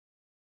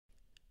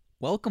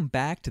Welcome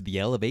back to the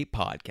Elevate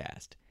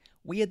podcast.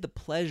 We had the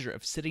pleasure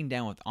of sitting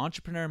down with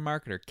Entrepreneur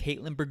Marketer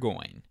Katelyn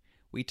Bourgoin.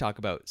 We talk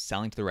about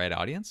selling to the right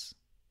audience,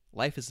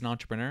 life as an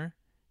entrepreneur,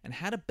 and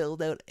how to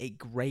build out a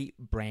great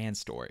brand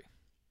story.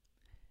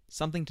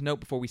 Something to note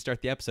before we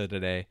start the episode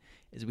today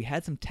is we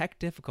had some tech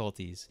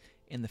difficulties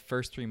in the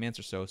first 3 minutes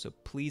or so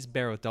please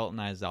bear with Dalton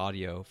and I's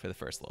audio for the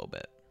first little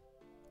bit.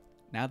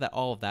 Now that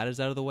all of that is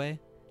out of the way,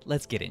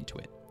 let's get into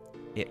it.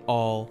 It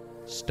all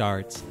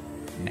starts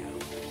now.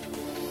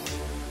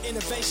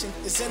 Innovation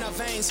is in our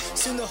veins.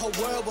 Soon the whole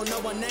world will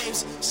know our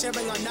names.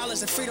 Sharing our knowledge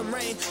and freedom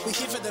reign. We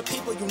here for the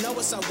people, you know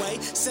it's our way.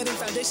 Setting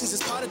foundations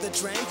is part of the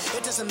dream.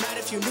 It doesn't matter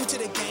if you're new to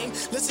the game.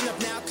 Listen up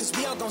now, cause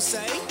we all gon'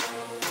 say,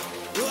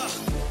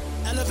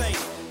 elevate,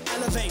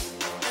 elevate,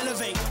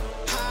 elevate,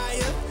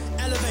 higher,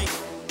 elevate,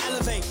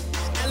 elevate,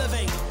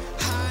 elevate,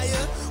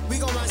 higher. We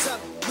gon' rise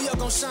up, we all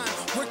gon' shine.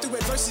 Work through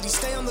adversity,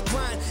 stay on the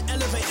grind.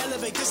 Elevate,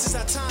 elevate, this is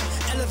our time.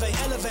 Elevate,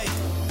 elevate.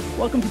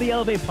 Welcome to the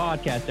Elevate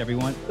podcast,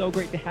 everyone. So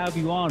great to have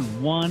you on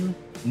one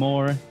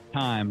more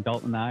time.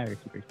 Dalton and I are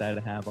super excited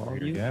to have all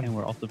of you, and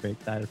we're also very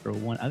excited for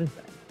one other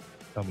thing.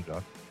 Tell me,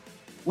 Josh.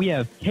 We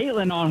have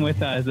Katelyn on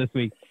with us this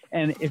week,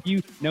 and if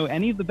you know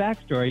any of the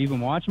backstory, you've been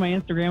watching my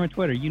Instagram or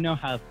Twitter, you know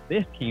how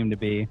this came to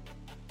be.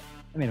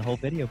 I made a whole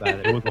video about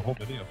it. It was a whole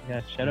video.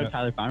 Yeah, shout out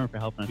Tyler Farmer for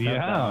helping us out with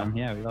that one.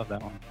 Yeah, we love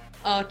that one.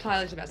 Oh,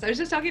 Tyler's the best. I was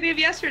just talking to him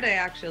yesterday,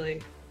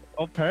 actually.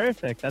 Oh,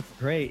 perfect. That's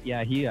great.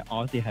 Yeah, he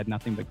obviously had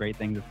nothing but great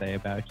things to say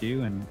about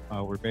you, and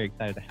we're very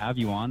excited to have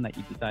you on, that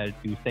you decided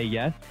to say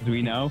yes, because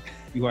we know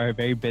you are a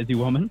very busy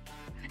woman.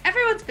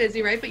 Everyone's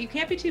busy, right? But you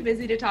can't be too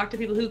busy to talk to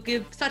people who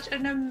give such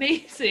an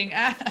amazing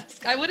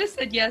ask. I would have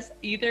said yes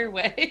either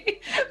way,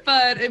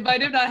 but it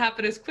might have not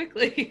happened as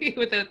quickly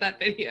without that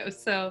video.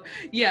 So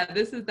yeah,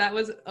 that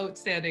was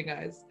outstanding,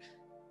 guys.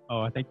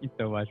 Oh, thank you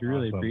so much. We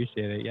really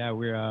appreciate it. Yeah,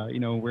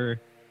 we're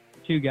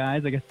two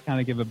guys. I guess to kind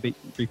of give a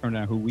brief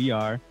rundown of who we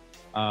are.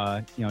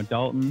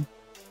 Dalton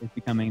is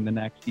becoming the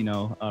next,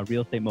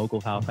 real estate mogul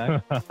of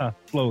Halifax.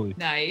 Slowly.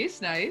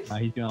 Nice.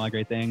 He's doing a lot of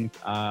great things.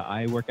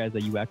 I work as a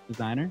UX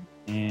designer,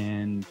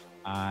 and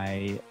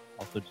I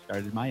also just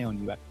started my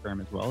own UX firm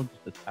as well,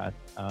 just this past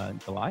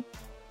July.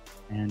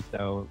 And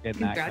so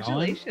getting that going.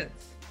 Congratulations.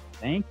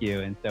 Thank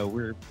you. And so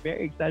we're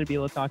very excited to be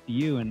able to talk to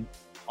you and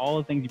all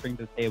the things you bring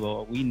to the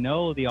table. We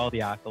know all the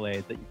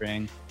accolades that you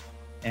bring.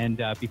 And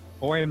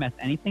before I mess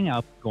anything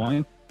up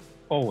going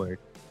forward,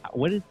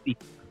 what is the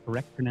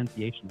correct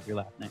pronunciation of your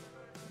last name?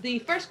 The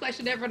first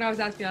question everyone always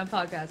asks me on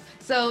podcasts.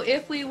 So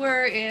if we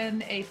were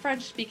in a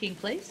French-speaking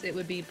place, it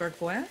would be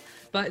Bourgoin.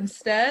 But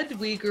instead,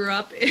 we grew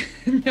up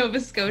in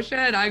Nova Scotia,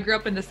 and I grew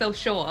up in the South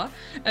Shore.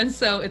 And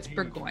so it's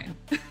Bourgoin.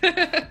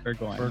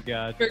 Bourgoin.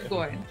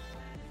 Bourgoin.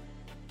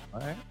 All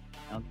right.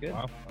 Sounds good.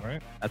 Wow. All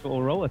right. That's what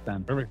we'll roll with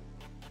then.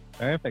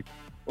 Perfect.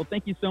 Well,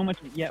 thank you so much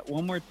yet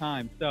one more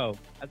time. So,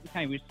 as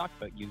we just talked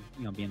about you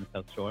being in the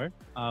South Shore,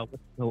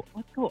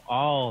 let's go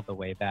all the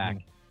way back.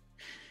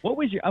 What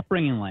was your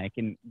upbringing like,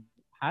 and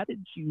how did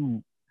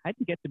you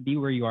get to be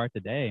where you are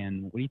today?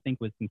 And what do you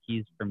think was some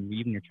keys from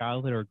even your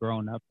childhood or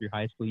growing up through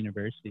high school,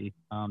 university,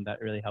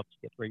 that really helped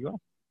you get to where you are?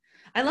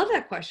 I love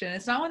that question.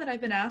 It's not one that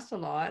I've been asked a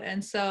lot.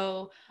 And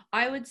so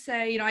I would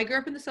say, I grew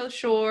up in the South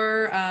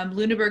Shore,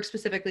 Lunenburg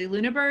specifically.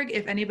 Lunenburg,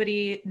 if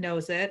anybody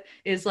knows it,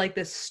 is like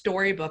this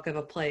storybook of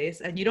a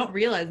place. And you don't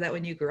realize that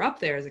when you grew up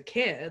there as a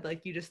kid,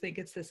 like you just think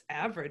it's this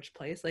average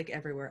place like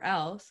everywhere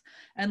else.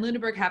 And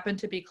Lunenburg happened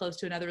to be close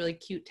to another really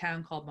cute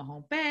town called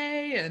Mahone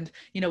Bay. And,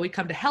 we'd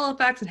come to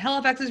Halifax, and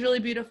Halifax is really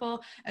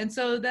beautiful. And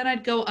so then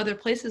I'd go other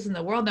places in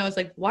the world, and I was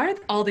like, why are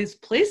all these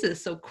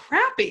places so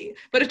crappy?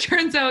 But it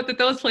turns out that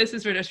those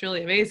places were just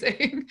really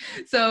amazing.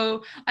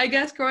 So I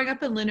guess growing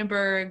up in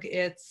Lunenburg,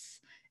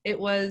 it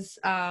was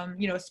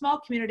a small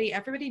community.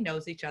 Everybody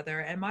knows each other.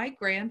 And my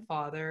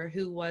grandfather,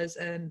 who was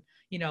an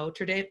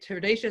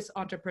tradacious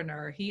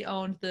entrepreneur, he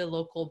owned the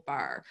local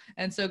bar.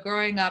 And so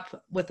growing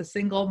up with a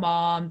single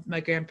mom, my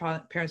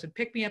grandparents would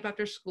pick me up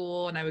after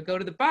school, and I would go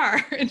to the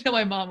bar until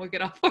my mom would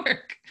get off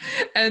work.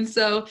 And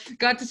so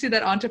got to see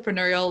that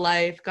entrepreneurial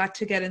life, got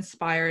to get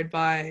inspired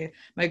by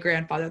my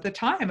grandfather. At the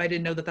time, I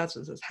didn't know that that's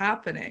what was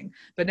happening.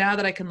 But now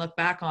that I can look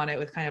back on it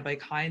with kind of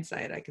like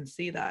hindsight, I can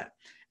see that.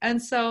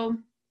 And so,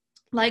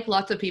 like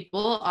lots of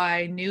people,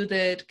 I knew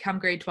that come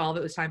grade 12,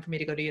 it was time for me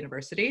to go to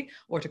university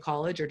or to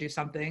college or do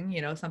something,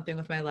 something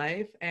with my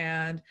life.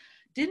 And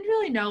didn't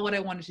really know what I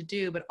wanted to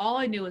do, but all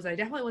I knew was I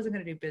definitely wasn't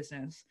going to do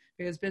business,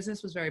 because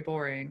business was very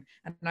boring.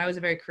 And I was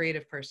a very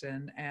creative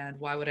person, and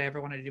why would I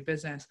ever want to do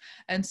business?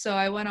 And so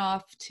I went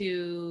off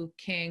to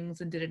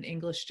King's and did an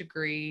English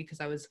degree because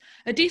I was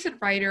a decent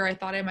writer. I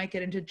thought I might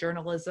get into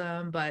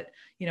journalism, but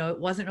it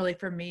wasn't really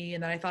for me.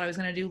 And then I thought I was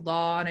going to do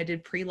law, and I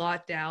did pre-law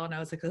at Dow, and I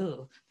was like,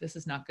 oh, this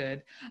is not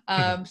good.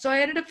 So I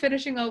ended up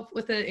finishing up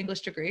with an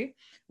English degree,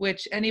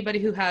 which anybody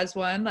who has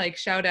one, like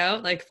shout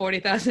out, like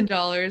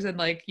 $40,000, and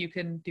like you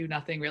can do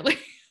nothing really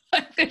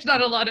Like, there's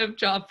not a lot of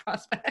job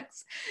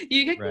prospects.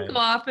 You can Right. go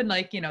off and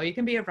like, you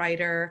can be a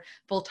writer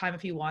full time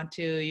if you want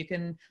to. You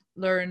can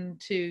learn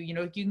to, you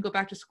can go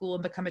back to school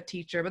and become a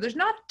teacher, but there's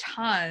not a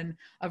ton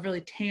of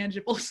really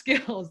tangible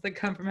skills that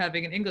come from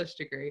having an English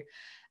degree.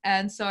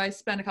 And so I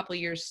spent a couple of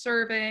years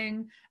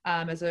serving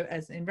as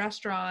in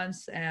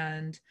restaurants,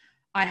 and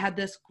I had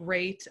this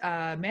great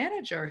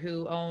manager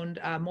who owned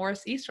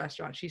Morris East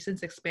Restaurant. She's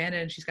since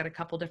expanded and she's got a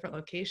couple different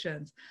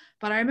locations.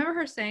 But I remember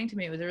her saying to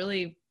me, it was a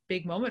really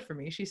big moment for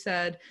me. She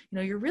said,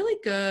 you're really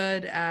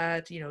good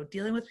at,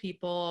 dealing with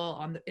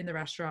people in the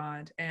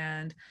restaurant.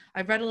 And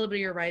I've read a little bit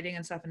of your writing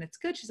and stuff, and it's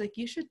good. She's like,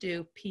 you should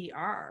do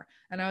PR.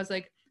 And I was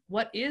like,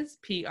 what is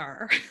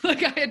PR?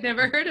 Like, I had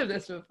never heard of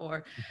this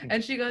before.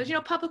 And she goes,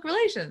 public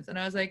relations. And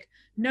I was like,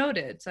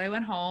 noted. So I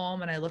went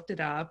home and I looked it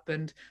up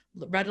and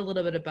read a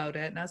little bit about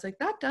it. And I was like,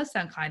 that does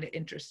sound kind of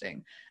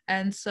interesting.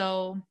 And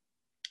so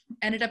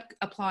ended up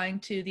applying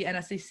to the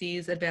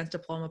NSCC's advanced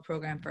diploma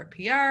program for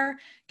PR,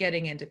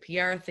 getting into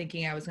PR,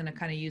 thinking I was going to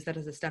kind of use that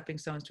as a stepping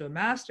stone to a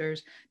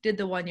master's. Did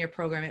the 1-year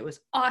program. It was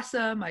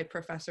awesome. My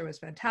professor was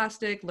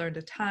fantastic, learned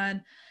a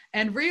ton,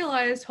 and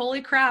realized,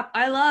 holy crap,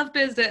 I love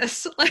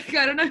business. Like,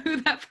 I don't know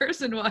who that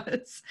person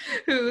was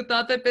who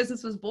thought that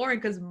business was boring,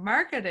 because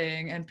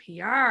marketing and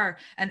PR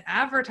and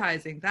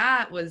advertising,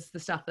 that was the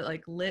stuff that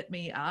like lit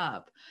me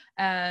up.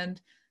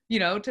 And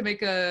to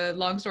make a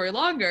long story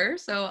longer,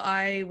 so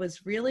I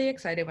was really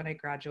excited when I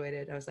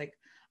graduated. I was like,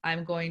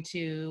 I'm going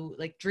to,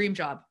 like, dream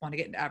job, want to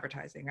get into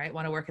advertising, right?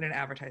 Want to work in an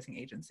advertising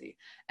agency.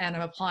 And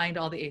I'm applying to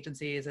all the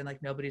agencies and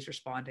like nobody's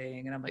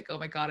responding. And I'm like, oh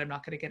my God, I'm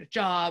not going to get a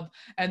job.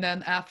 And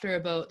then after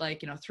about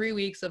 3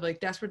 weeks of like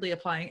desperately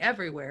applying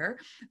everywhere,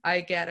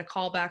 I get a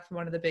call back from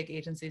one of the big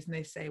agencies and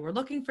they say, we're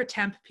looking for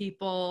temp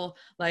people.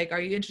 Like,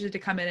 are you interested to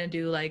come in and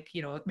do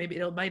maybe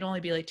it might only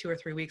be like 2 or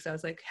 3 weeks. I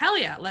was like, hell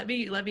yeah, let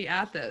me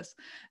at this.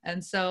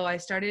 And so I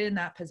started in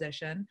that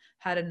position,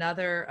 had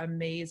another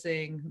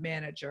amazing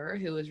manager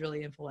who was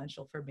really influential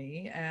for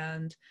me.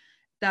 And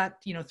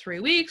that, 3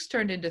 weeks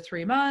turned into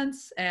 3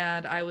 months.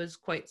 And I was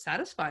quite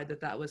satisfied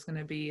that I was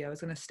going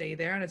to stay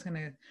there and I was going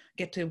to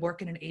get to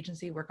work in an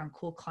agency, work on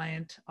cool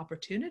client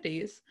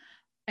opportunities.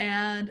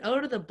 And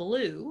out of the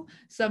blue,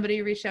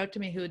 somebody reached out to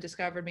me who had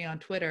discovered me on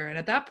Twitter. And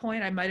at that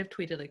point, I might have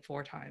tweeted like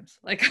 4 times.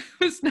 Like,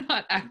 I was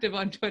not active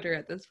on Twitter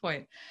at this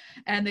point.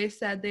 And they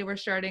said they were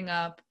starting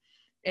up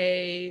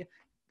a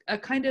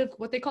kind of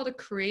what they called a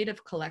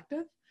creative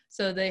collective.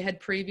 So they had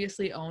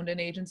previously owned an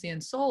agency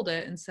and sold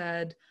it and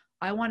said,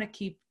 I want to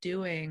keep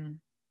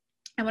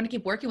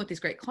working with these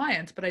great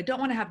clients, but I don't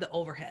want to have the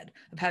overhead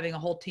of having a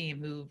whole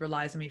team who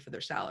relies on me for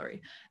their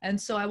salary. And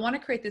so I want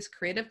to create this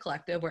creative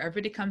collective where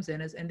everybody comes in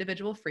as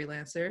individual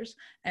freelancers,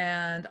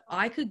 and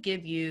I could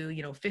give you,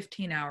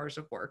 15 hours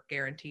of work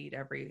guaranteed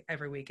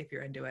every week if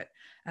you're into it.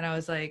 And I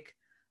was like,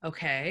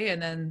 okay.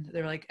 And then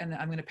they're like, and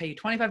I'm going to pay you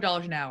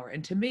 $25 an hour.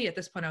 And to me at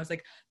this point, I was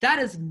like, that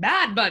is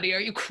mad money. Are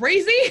you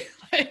crazy?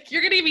 Like,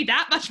 you're going to give me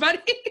that much money?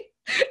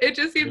 It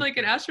just seemed like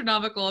an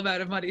astronomical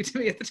amount of money to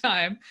me at the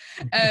time.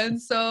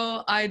 And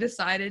so I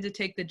decided to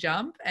take the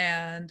jump.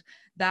 And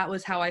that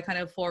was how I kind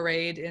of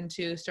forayed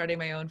into starting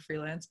my own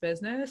freelance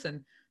business, and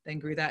then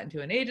grew that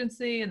into an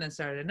agency, and then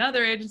started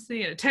another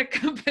agency and a tech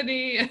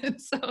company. And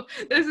so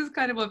this is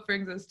kind of what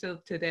brings us to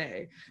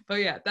today. But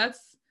yeah,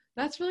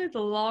 that's really the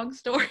long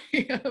story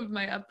of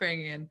my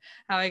upbringing and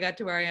how I got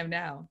to where I am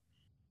now.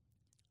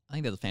 I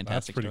think that's a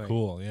fantastic That's pretty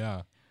cool.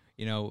 Yeah.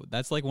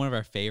 That's like one of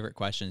our favorite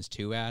questions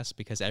to ask,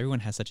 because everyone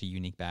has such a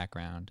unique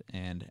background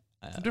and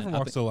different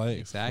walks of life.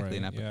 Exactly.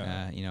 Right?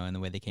 And the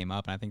way they came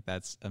up. And I think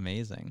that's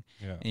amazing.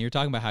 Yeah. And you're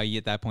talking about how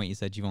at that point you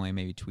said you've only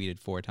maybe tweeted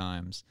 4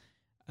 times.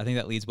 I think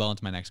that leads well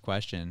into my next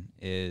question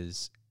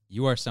is,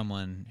 you are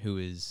someone who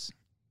is,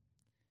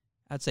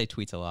 I'd say,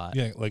 tweets a lot.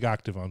 Yeah, like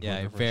active on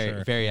Twitter. Yeah,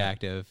 very, very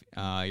active.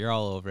 You're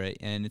all over it.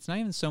 And it's not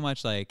even so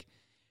much like,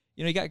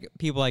 you got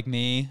people like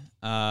me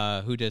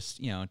who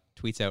just,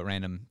 tweets out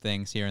random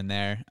things here and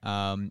there.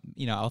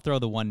 I'll throw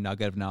the one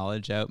nugget of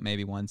knowledge out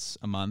maybe once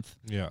a month.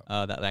 Yeah.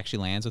 That actually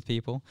lands with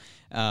people.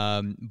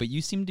 But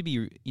you seem to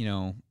be,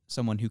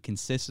 someone who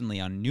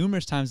consistently on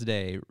numerous times a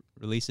day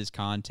releases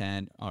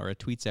content or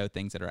tweets out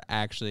things that are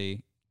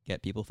actually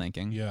get people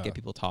thinking, get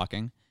people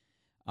talking.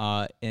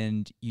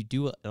 And you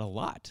do it a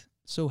lot.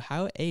 So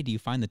how, A, do you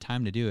find the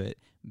time to do it?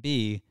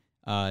 B,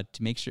 to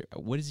make sure,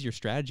 what is your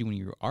strategy when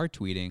you are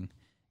tweeting?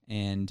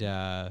 And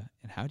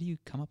how do you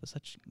come up with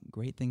such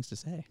great things to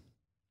say?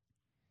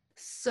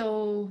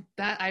 So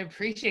that, I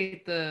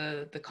appreciate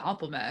the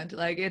compliment.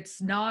 Like,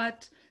 it's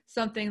not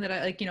something that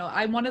I like,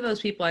 I'm one of those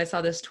people. I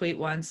saw this tweet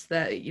once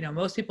that,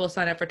 most people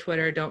sign up for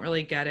Twitter, don't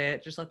really get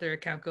it, just let their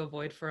account go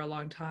void for a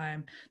long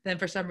time. Then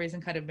for some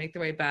reason kind of make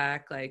their way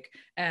back,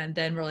 and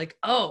then we're like,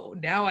 oh,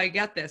 now I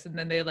get this. And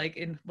then they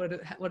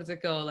what does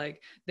it go?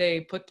 Like,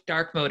 they put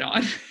dark mode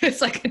on.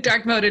 It's like a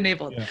dark mode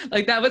enabled. Yeah.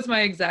 Like, that was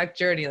my exact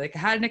journey. Like, I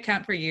had an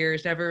account for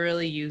years, never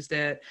really used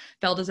it,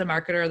 felt as a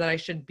marketer that I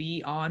should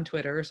be on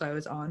Twitter. So I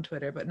was on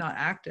Twitter, but not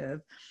active.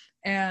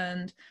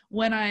 And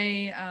when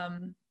I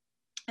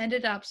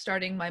ended up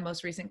starting my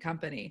most recent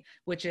company,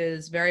 which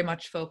is very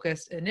much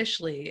focused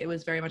initially. It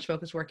was very much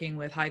focused working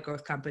with high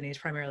growth companies,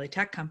 primarily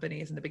tech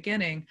companies in the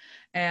beginning.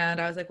 And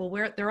I was like,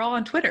 well, they're all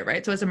on Twitter,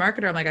 right? So as a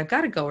marketer, I'm like, I've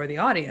got to go where the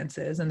audience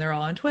is, and they're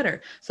all on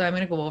Twitter. So I'm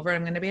going to go over and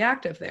I'm going to be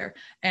active there.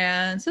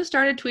 And so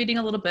started tweeting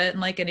a little bit.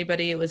 And like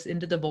anybody, it was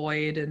into the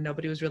void and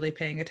nobody was really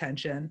paying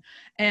attention.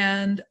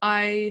 And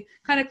I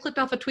kind of clipped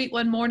off a tweet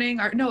one morning,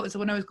 or no, it was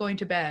when I was going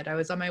to bed. I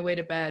was on my way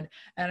to bed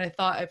and I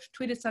thought I've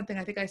tweeted something.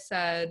 I think I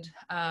said,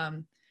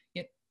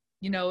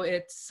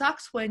 it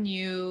sucks when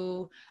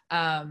you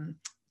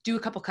do a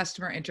couple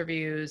customer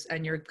interviews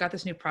and you've got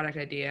this new product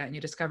idea and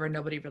you discover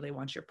nobody really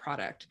wants your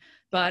product.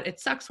 But it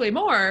sucks way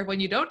more when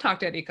you don't talk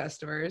to any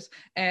customers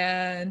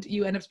and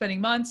you end up spending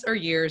months or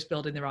years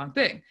building the wrong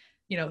thing.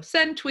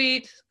 Send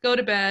tweet, go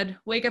to bed,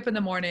 wake up in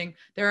the morning.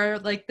 There are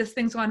like, this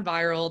thing's gone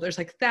viral. There's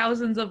like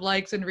thousands of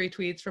likes and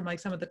retweets from like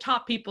some of the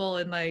top people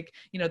in like,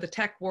 the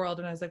tech world.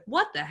 And I was like,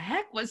 what the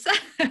heck was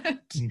that?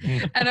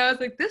 And I was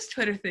like, this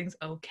Twitter thing's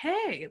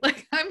okay.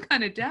 Like, I'm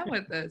kind of down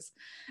with this.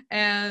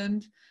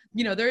 And,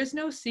 there is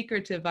no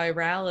secret to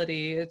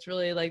virality. It's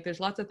really like,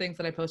 there's lots of things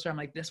that I post where I'm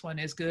like, this one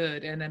is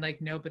good. And then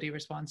like, nobody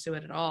responds to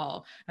it at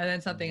all. And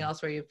then something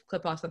else where you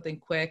clip off something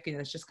quick and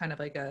it's just kind of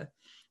like a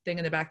thing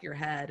in the back of your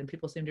head and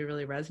people seem to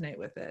really resonate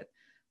with it.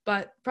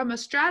 But from a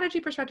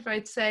strategy perspective,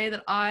 I'd say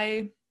that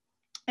I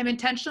am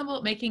intentional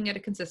about making it a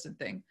consistent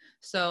thing.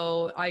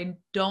 So I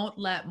don't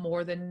let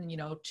more than,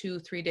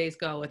 2-3 days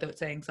go without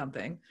saying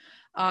something.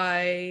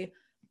 I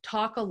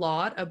talk a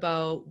lot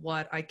about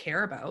what I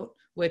care about,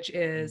 which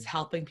is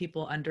helping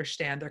people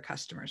understand their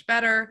customers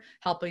better,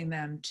 helping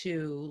them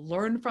to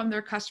learn from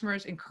their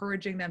customers,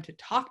 encouraging them to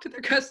talk to their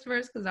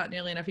customers, because not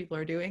nearly enough people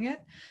are doing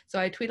it. So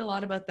I tweet a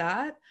lot about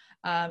that.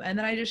 And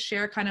then I just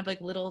share kind of like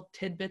little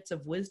tidbits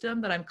of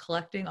wisdom that I'm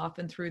collecting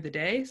often through the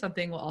day.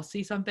 I'll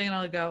see something and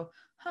I'll go,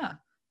 huh.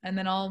 And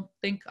then I'll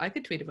think I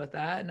could tweet about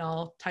that and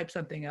I'll type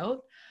something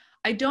out.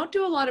 I don't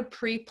do a lot of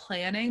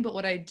pre-planning, but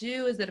what I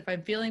do is that if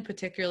I'm feeling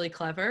particularly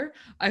clever,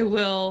 I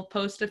will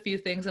post a few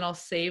things and I'll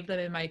save them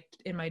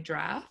in my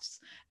drafts.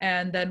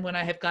 And then when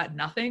I have got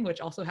nothing, which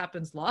also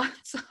happens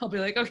lots, I'll be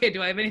like, okay,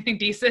 do I have anything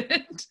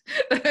decent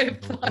that I've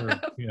thought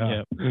of?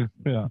 Yeah.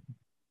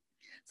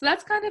 So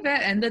that's kind of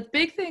it. And the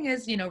big thing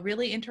is,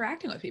 really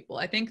interacting with people.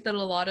 I think that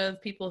a lot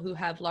of people who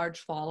have large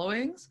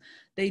followings,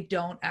 they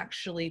don't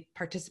actually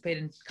participate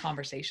in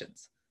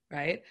conversations,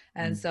 right?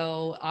 And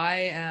so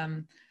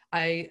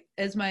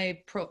as my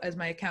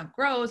account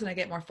grows and I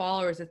get more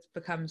followers, it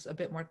becomes a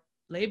bit more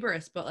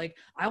laborious, but like,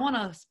 I want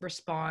to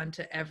respond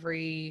to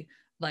every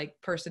like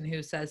person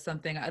who says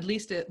something, at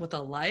least with a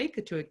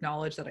like, to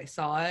acknowledge that I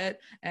saw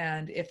it.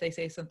 And if they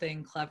say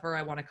something clever,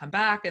 I want to come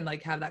back and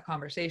like have that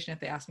conversation.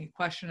 If they ask me a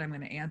question, I'm going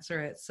to answer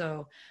it.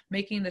 So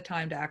making the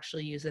time to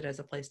actually use it as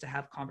a place to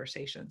have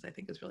conversations, I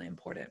think is really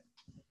important.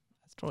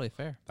 That's totally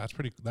fair.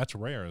 That's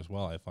rare as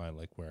well. I find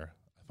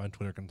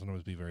Twitter can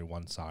sometimes be very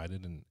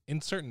one-sided and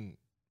in certain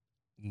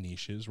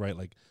niches, right?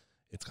 Like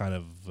it's kind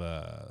of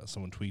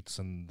someone tweets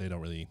and they don't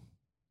really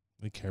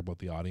care about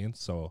the audience.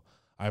 So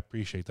I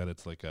appreciate that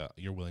it's like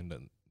you're willing to,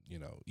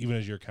 even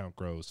as your account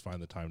grows, find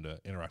the time to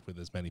interact with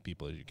as many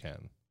people as you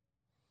can.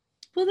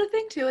 Well, the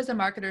thing too, as a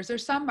marketer,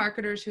 there's some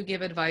marketers who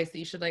give advice that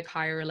you should like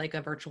hire like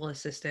a virtual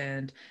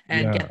assistant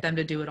and get them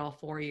to do it all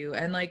for you.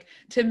 And like,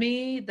 to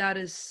me, that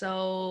is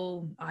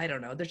so, I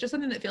don't know, there's just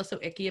something that feels so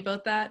icky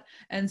about that.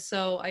 And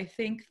so I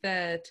think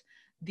that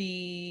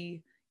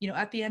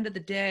at the end of the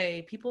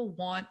day, people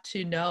want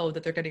to know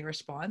that they're getting a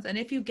response. And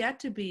if you get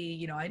to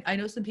be, I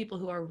know some people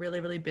who are really,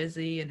 really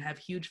busy and have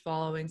huge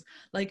followings,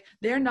 like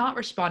they're not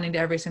responding to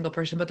every single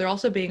person, but they're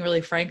also being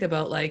really frank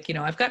about like,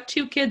 I've got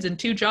 2 kids and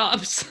 2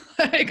 jobs.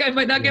 Like I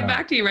might not get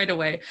back to you right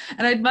away.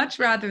 And I'd much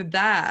rather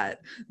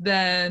that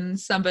than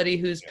somebody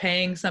who's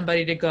paying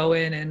somebody to go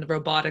in and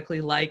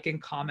robotically like and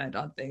comment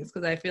on things.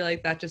 Cause I feel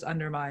like that just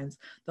undermines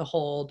the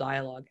whole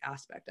dialogue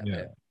aspect of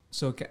it.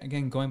 So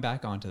again, going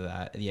back onto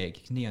that,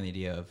 continue on the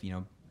idea of,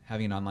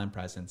 having an online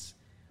presence.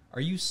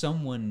 Are you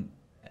someone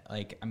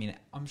like,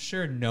 I'm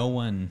sure no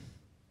one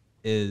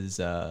is,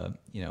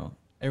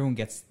 everyone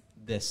gets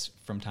this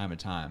from time to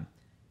time,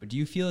 but do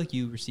you feel like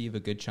you receive a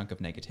good chunk of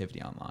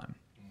negativity online?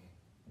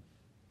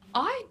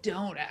 I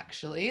don't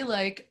actually.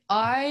 Like,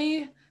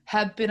 I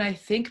have been, I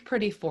think,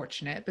 pretty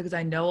fortunate because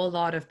I know a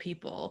lot of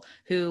people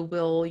who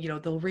will,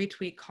 they'll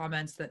retweet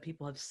comments that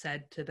people have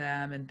said to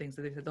them and things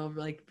that they said. They'll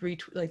like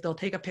retweet, like they'll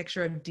take a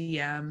picture of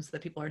DMs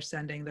that people are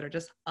sending that are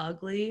just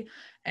ugly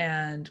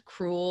and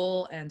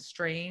cruel and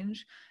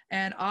strange.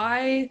 And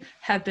I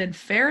have been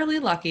fairly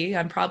lucky.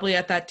 I'm probably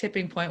at that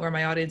tipping point where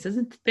my audience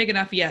isn't big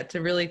enough yet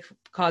to really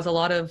cause a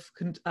lot of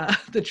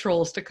the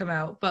trolls to come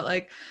out, but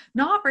like,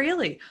 not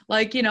really.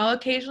 Like,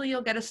 occasionally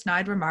you'll get a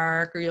snide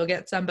remark or you'll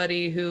get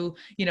somebody who,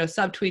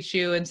 subtweets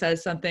you and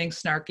says something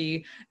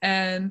snarky.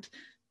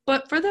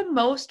 But for the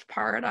most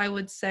part, I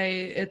would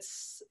say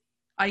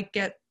I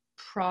get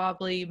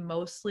probably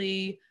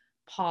mostly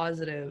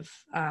positive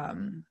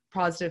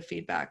positive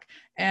feedback,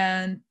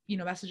 and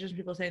messages from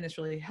people saying this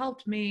really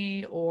helped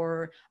me,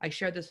 or I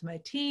shared this with my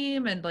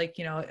team, and like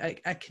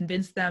I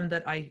convinced them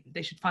that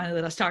they should finally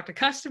let us talk to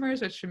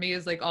customers, which for me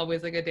is like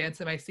always like a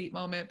dance in my seat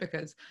moment,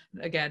 because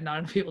again, not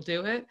enough people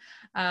do it.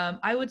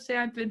 I would say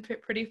I've been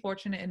pretty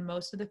fortunate, and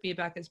most of the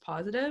feedback is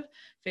positive.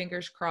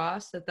 Fingers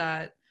crossed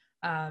that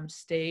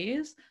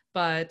stays,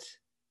 but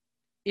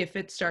if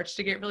it starts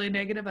to get really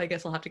negative, I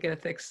guess I'll have to get a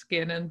thick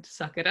skin and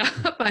suck it up.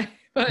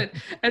 But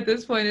at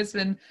this point, it's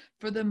been,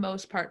 for the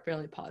most part,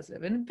 fairly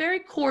positive and very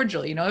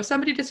cordial. If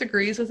somebody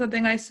disagrees with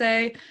something I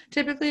say,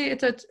 typically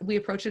we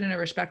approach it in a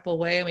respectful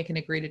way, and we can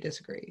agree to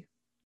disagree.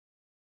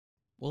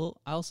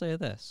 Well, I'll say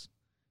this.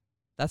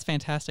 That's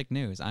fantastic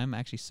news. I'm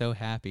actually so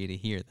happy to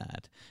hear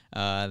that,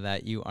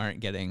 that you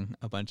aren't getting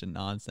a bunch of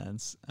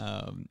nonsense.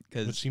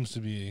 Which seems to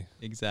be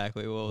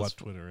exactly what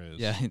Twitter is.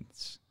 Yeah,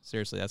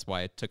 seriously, that's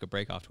why I took a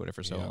break off Twitter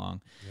for so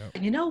long. Yep.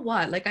 And you know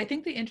what? Like, I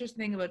think the interesting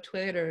thing about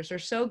Twitter is they're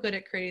so good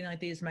at creating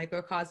like these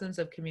microcosms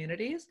of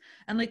communities,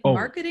 and like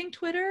marketing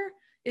Twitter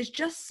is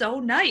just so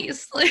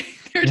nice. Like,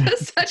 they're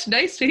just such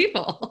nice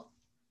people.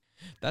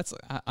 That's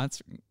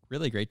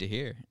really great to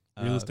hear.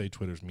 Real estate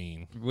Twitter's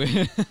mean.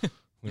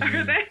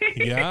 Are they?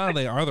 Yeah,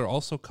 they are. They're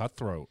also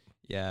cutthroat.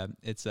 Yeah,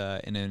 it's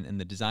in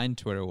the design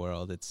Twitter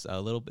world, it's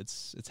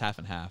it's half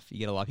and half. You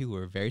get a lot of people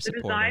who are very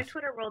supportive. The design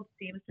Twitter world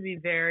seems to be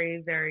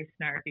very, very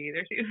snarky.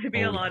 There seems to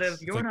be a lot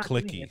of you're not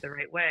doing it the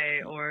right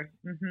way, or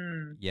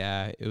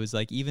Yeah, it was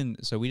like, even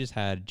so, we just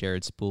had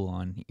Jared Spool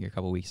on here a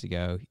couple weeks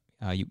ago.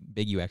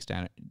 Big UX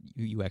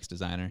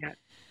designer. Yeah.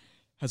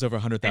 Has over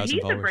 100,000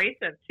 followers. He's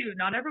abrasive too.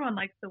 Not everyone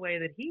likes the way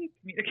that he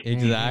communicates.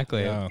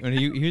 Exactly. Yeah. When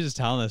he was just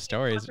telling us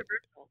stories.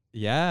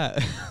 Yeah,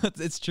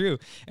 it's true.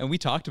 And we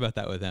talked about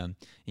that with him.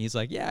 He's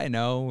like, yeah, I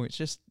know. It's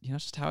just,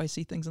 it's just how I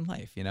see things in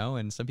life,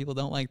 and some people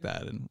don't like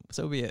that, and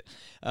so be it.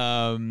 But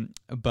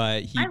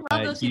I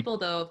love those people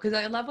though, because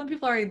I love when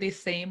people are the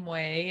same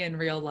way in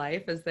real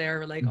life as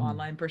their like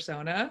online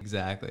persona.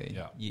 Exactly.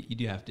 Yeah. You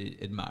do have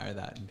to admire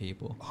that in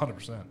people.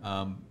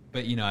 100%.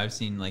 But I've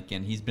seen, like,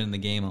 and he's been in the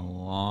game a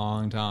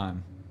long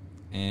time.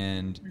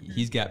 And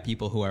he's got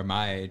people who are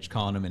my age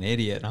calling him an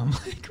idiot. I'm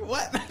like,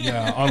 what?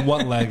 Yeah, on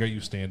what leg are you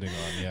standing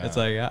on? Yeah, it's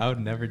like I would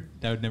never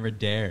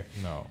dare.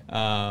 No.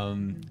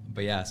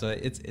 But yeah, so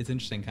it's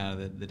interesting, kind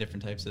of the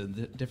different types of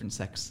the different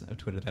sects of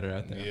Twitter that are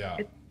out there. Yeah.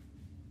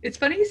 It's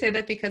funny you say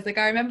that, because like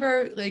I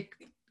remember, like,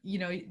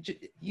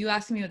 you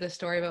asking me this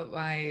story about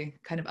my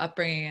kind of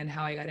upbringing and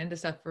how I got into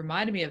stuff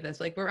reminded me of this.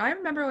 Like, where I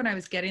remember when I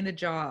was getting the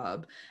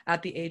job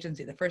at the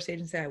agency, the first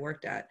agency I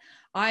worked at,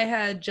 I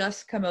had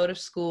just come out of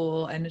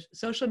school and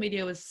social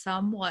media was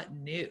somewhat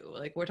new.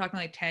 Like, we're talking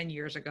like 10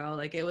 years ago.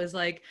 Like, it was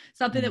like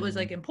something that was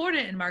like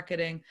important in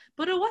marketing,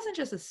 but it wasn't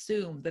just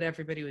assumed that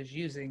everybody was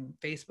using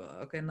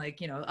Facebook, and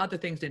like, other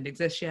things didn't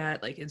exist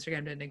yet. Like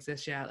Instagram didn't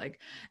exist yet. Like,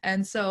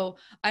 and so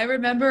I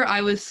remember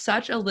I was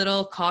such a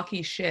little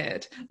cocky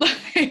shit.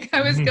 Like,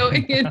 I was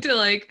going into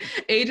like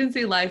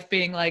agency life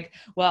being like,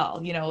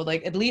 well,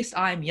 like, at least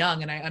I'm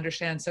young and I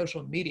understand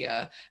social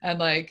media. And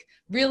like,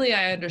 really,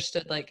 I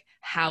understood like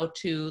how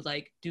to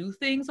like do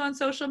things on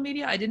social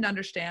media. I didn't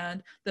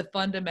understand the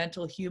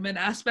fundamental human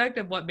aspect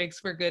of what makes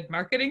for a good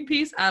marketing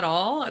piece at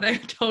all. And I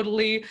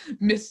totally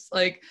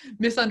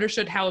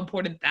misunderstood how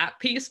important that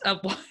piece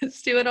of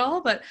was to it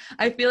all. But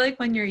I feel like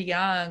when you're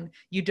young,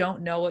 you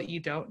don't know what you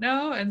don't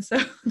know. And so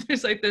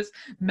there's like this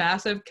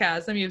massive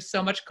chasm. You have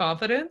so much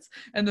confidence.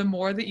 And the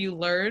more that you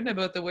learn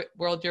about the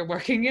world you're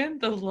working in,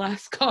 the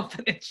less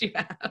confidence you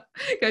have,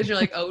 because you're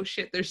like, oh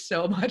shit, there's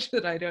so much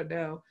that I don't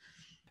know.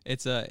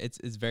 It's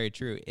very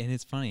true, and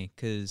it's funny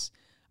because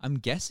I'm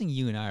guessing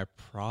you and I are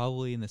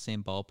probably in the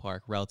same ballpark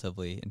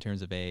relatively in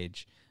terms of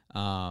age.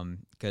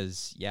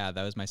 Because that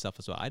was myself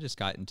as well. I just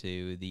got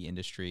into the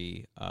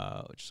industry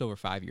just over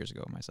 5 years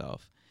ago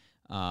myself.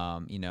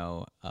 I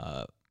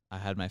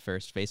had my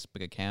first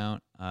Facebook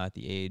account at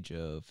the age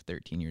of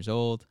 13 years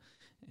old,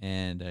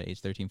 and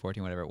age 13,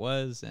 14, whatever it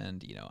was.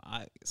 And,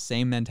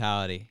 same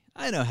mentality.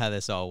 I know how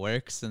this all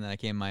works. And then I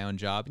came my own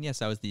job. And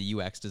yes, I was the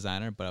UX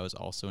designer, but I was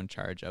also in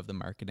charge of the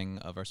marketing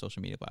of our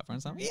social media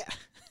platforms. I'm like, yeah,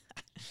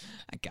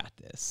 I got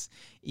this.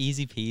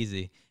 Easy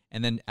peasy.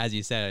 And then, as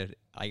you said,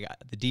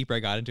 the deeper I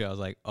got into it, I was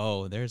like,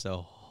 oh, there's a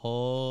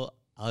whole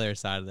other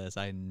side of this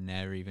I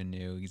never even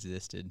knew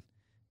existed.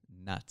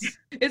 Nuts.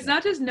 It's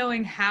not just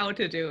knowing how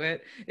to do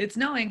it, it's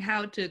knowing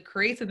how to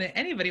create something that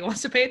anybody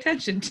wants to pay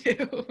attention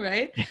to,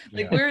 right?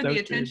 Like, we're in the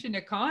attention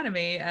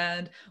economy,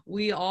 and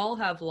we all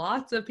have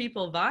lots of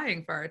people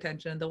vying for our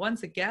attention. The ones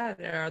that get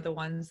it are the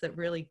ones that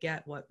really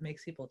get what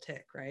makes people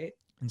tick, right?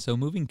 And so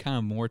moving kind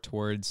of more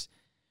towards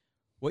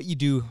what you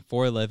do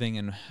for a living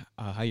and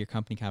how your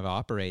company kind of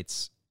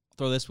operates, I'll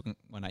throw this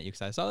one at you,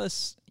 because I saw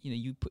this,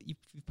 you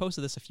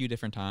posted this a few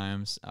different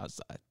times. I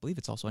believe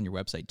it's also on your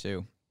website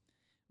too.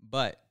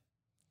 But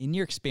in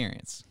your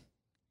experience,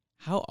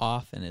 how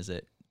often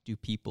do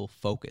people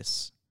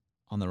focus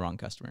on the wrong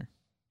customer?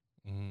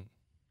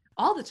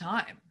 All the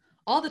time.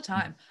 All the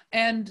time.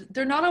 And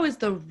they're not always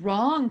the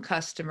wrong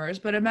customers,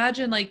 but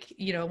imagine like,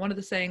 you know, one of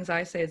the sayings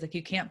I say is like,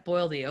 you can't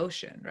boil the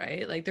ocean,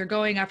 right? Like they're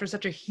going after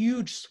such a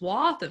huge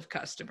swath of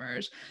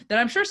customers that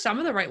I'm sure some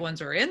of the right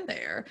ones are in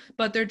there,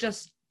 but they're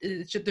just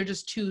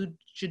too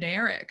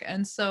generic.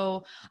 And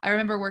so I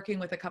remember working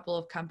with a couple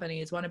of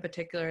companies, one in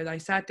particular, that I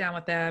sat down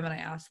with them and I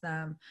asked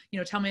them, you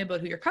know, tell me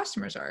about who your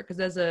customers are, because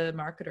as a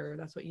marketer,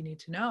 that's what you need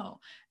to know.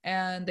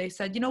 And they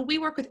said, you know, we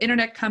work with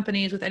internet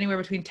companies with anywhere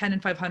between 10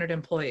 and 500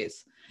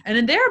 employees. And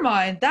in their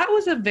mind, that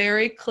was a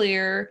very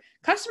clear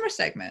customer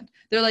segment.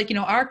 They're like, you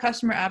know, our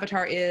customer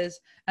avatar is,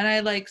 and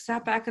I like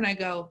sat back and I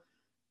go,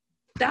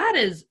 that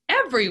is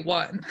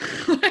everyone.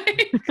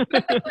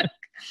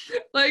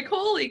 like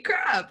holy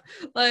crap.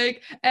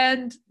 Like,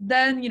 and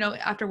then, you know,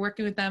 after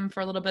working with them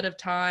for a little bit of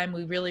time,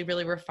 we really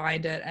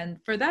refined it, and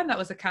for them that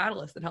was a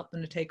catalyst that helped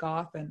them to take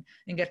off and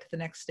get to the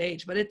next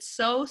stage. But it's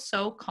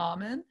so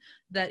common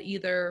that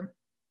either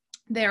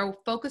they're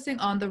focusing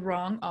on the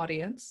wrong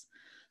audience,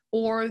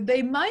 or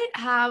they might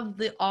have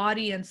the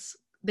audience,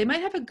 they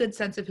might have a good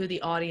sense of who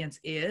the audience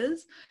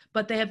is,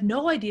 but they have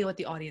no idea what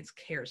the audience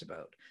cares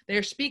about.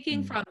 They're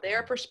speaking from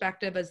their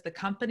perspective as the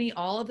company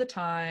all of the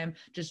time,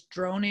 just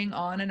droning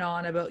on and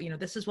on about, you know,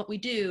 this is what we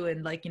do.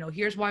 And like, you know,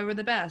 here's why we're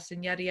the best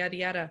and yada, yada,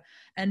 yada.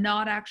 And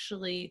not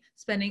actually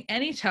spending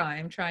any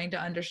time trying to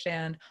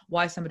understand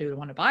why somebody would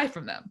want to buy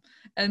from them.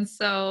 And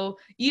so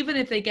even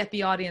if they get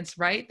the audience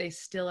right, they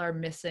still are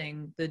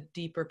missing the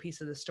deeper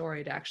piece of the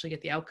story to actually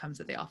get the outcomes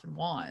that they often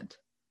want.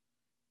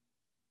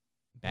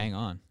 Bang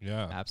on.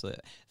 Yeah. Absolutely.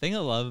 The thing I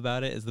love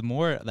about it is the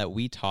more that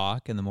we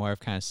talk and the more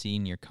I've kind of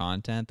seen your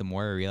content, the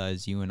more I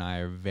realize you and I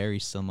are very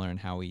similar in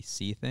how we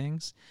see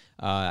things.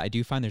 I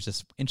do find there's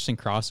this interesting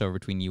crossover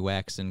between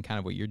UX and kind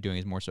of what you're doing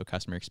is more so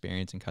customer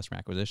experience and customer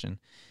acquisition.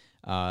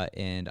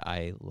 And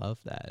I love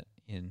that.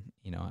 And,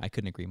 you know, I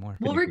couldn't agree more.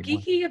 Well, we're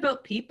geeky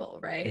about people,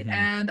 right?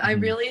 And I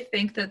really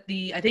think that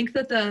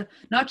the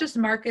not just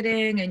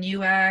marketing and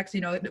UX, you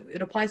know,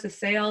 it applies to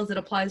sales, it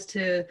applies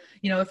to,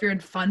 you know, if you're in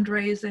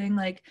fundraising,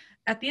 like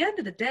at the end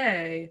of the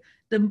day,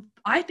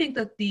 I think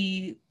that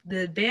the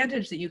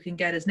advantage that you can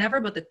get is never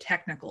about the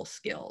technical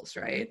skills,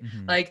 right?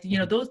 Like, you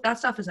know, that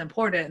stuff is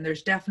important and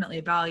there's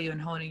definitely value in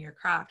honing your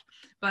craft,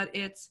 but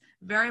it's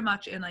very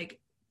much in like,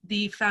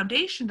 the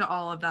foundation to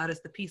all of that is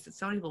the piece that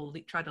some people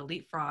try to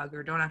leapfrog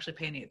or don't actually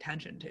pay any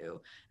attention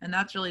to. And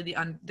that's really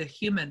the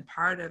human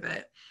part of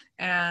it.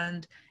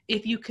 And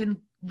if you can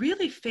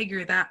really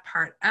figure that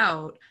part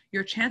out,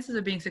 your chances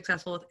of being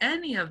successful with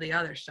any of the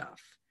other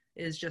stuff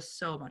is just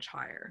so much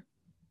higher.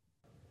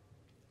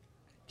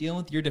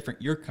 Dealing with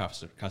your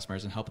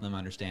customers and helping them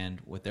understand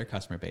what their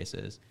customer base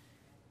is.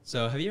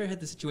 So have you ever had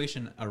the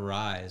situation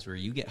arise where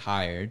you get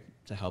hired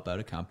to help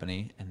out a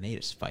company and they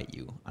just fight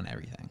you on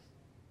everything?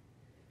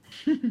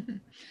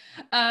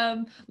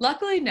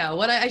 Luckily, no.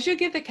 What I should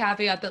give the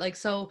caveat that like,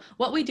 so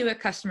what we do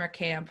at Customer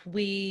Camp,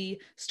 we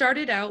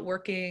started out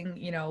working,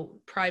 you know,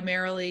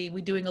 primarily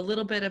we doing a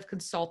little bit of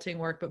consulting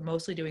work, but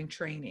mostly doing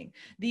training.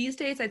 These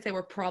days, I'd say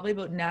we're probably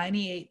about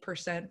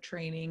 98%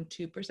 training,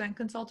 2%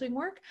 consulting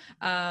work.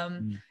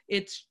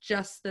 It's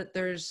just that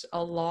there's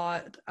a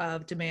lot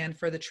of demand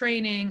for the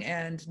training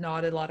and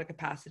not a lot of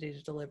capacity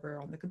to deliver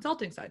on the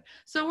consulting side.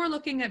 So we're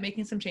looking at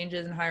making some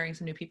changes and hiring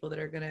some new people that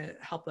are going to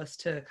help us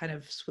to kind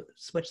of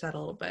switch that a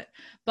little bit.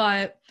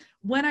 But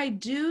when I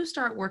do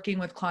start working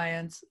with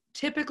clients,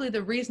 typically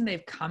the reason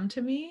they've come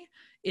to me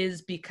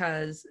is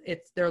because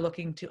they're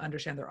looking to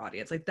understand their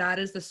audience. Like that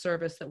is the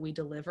service that we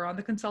deliver on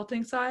the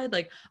consulting side.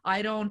 Like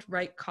I don't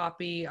write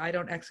copy, I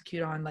don't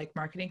execute on like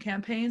marketing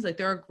campaigns. Like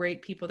there are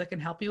great people that can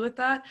help you with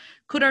that.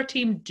 Could our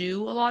team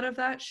do a lot of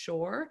that?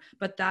 Sure,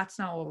 but that's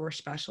not what we're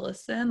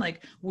specialists in.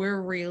 Like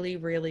we're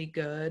really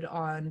good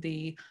on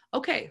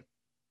okay,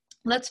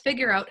 let's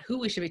figure out who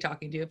we should be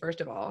talking to,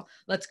 first of all.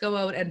 Let's go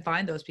out and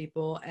find those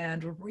people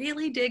and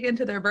really dig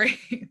into their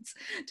brains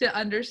to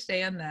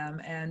understand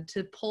them and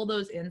to pull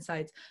those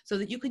insights so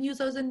that you can use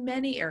those in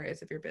many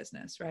areas of your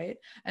business, right?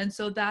 And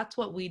so that's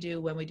what we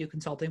do when we do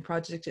consulting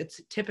projects.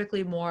 It's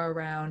typically more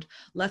around,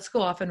 let's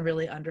go off and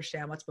really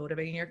understand what's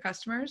motivating your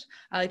customers.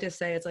 I like to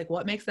say it's like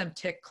what makes them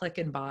tick, click,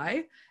 and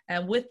buy.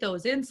 And with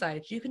those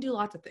insights, you can do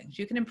lots of things.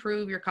 You can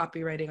improve your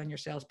copywriting on your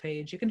sales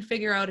page. You can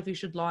figure out if you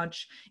should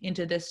launch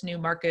into this new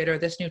market or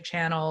this new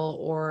channel,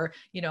 or,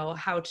 you know,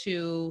 how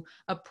to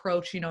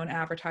approach, you know, an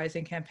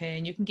advertising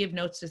campaign. You can give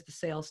notes to the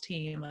sales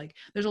team. Like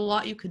there's a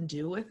lot you can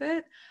do with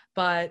it,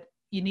 but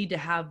you need to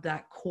have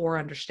that core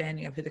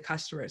understanding of who the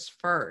customer is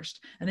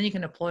first, and then you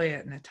can deploy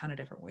it in a ton of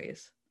different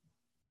ways.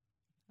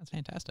 That's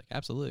fantastic.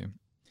 Absolutely.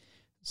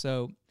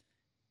 So,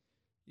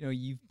 you know,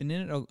 you've been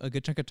in it a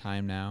good chunk of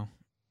time now,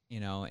 you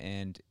know,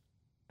 and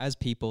as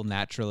people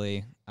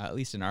naturally, at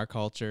least in our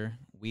culture,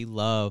 we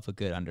love a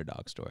good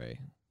underdog story.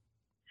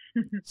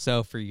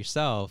 So for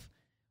yourself,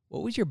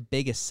 what was your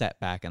biggest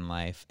setback in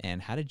life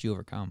and how did you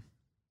overcome?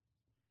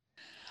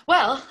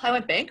 Well, I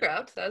went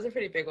bankrupt. That was a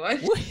pretty big one.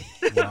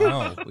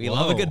 Wow. We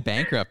love a good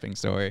bankrupting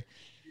story.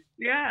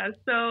 Yeah.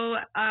 So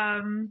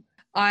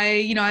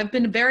I've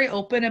been very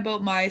open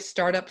about my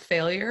startup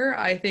failure.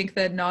 I think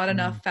that not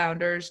enough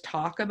founders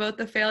talk about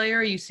the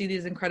failure. You see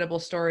these incredible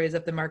stories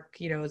of the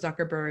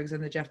Zuckerbergs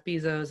and the Jeff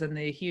Bezos and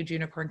the huge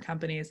unicorn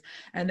companies.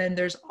 And then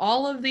there's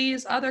all of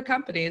these other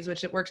companies,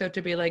 which it works out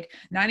to be like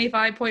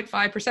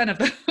 95.5% of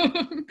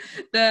them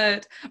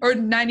or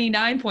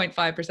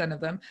 99.5% of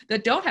them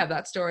that don't have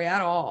that story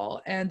at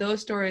all. And those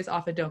stories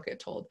often don't get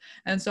told.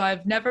 And so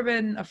I've never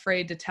been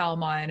afraid to tell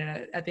mine.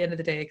 And at the end of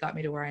the day, it got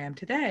me to where I am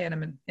today, and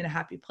I'm in a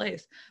happy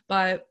place.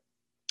 But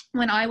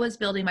when I was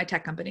building my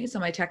tech company, so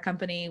my tech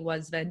company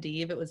was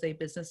Vendive. It was a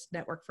business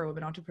network for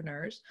women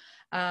entrepreneurs.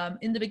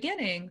 In the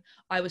beginning,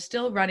 I was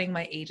still running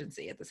my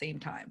agency at the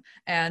same time.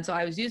 And so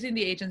I was using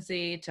the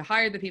agency to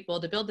hire the people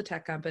to build the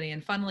tech company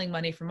and funneling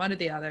money from one to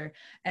the other.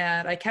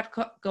 And I kept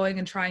going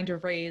and trying to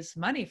raise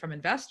money from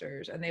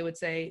investors. And they would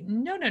say,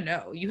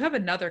 no, you have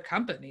another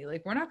company.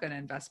 Like, we're not going to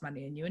invest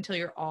money in you until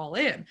you're all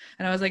in.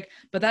 And I was like,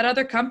 but that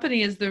other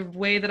company is the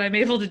way that I'm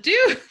able to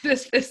do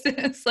this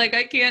business. Like,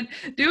 I can't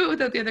do it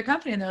without the other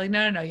company. And they're like,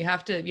 no, you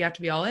have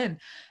to be all in.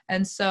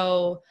 And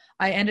so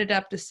I ended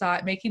up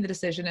making the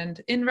decision.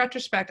 And in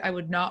retrospect, I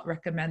would not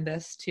recommend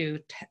this to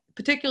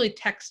particularly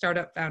tech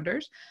startup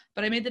founders,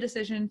 but I made the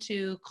decision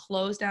to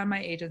close down my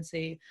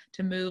agency,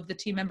 to move the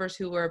team members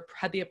who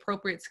had the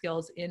appropriate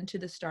skills into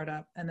the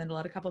startup, and then to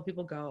let a couple of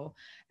people go,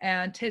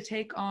 and to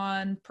take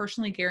on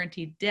personally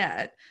guaranteed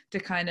debt to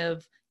kind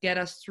of get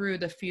us through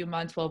the few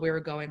months while we were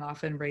going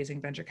off and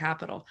raising venture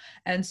capital.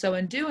 And so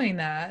in doing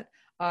that,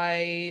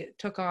 I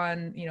took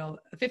on,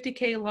 a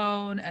 $50K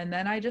loan, and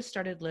then I just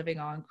started living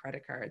on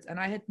credit cards. And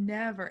I had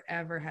never,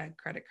 ever had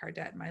credit card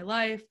debt in my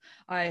life.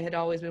 I had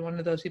always been one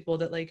of those people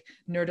that like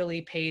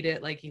nerdily paid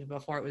it like even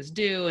before it was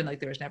due, and like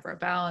there was never a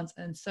balance.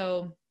 And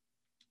so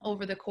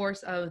over the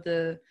course of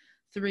the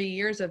 3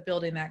 years of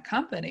building that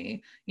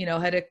company,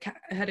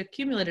 had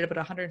accumulated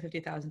about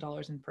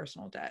 $150,000 in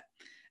personal debt.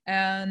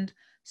 And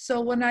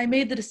so when I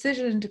made the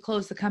decision to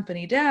close the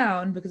company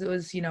down, because it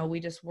was, we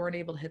just weren't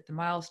able to hit the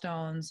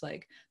milestones,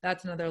 like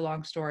that's another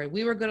long story.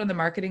 We were good on the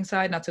marketing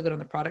side, not so good on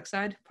the product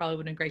side. Probably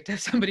would have been great to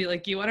have somebody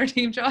like you on our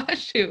team,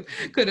 Josh, who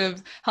could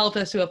have helped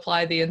us to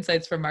apply the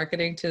insights from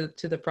marketing to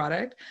the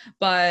product.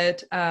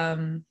 But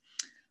I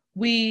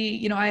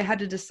had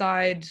to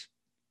decide,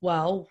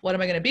 well, what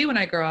am I going to be when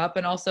I grow up?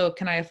 And also,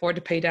 can I afford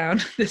to pay down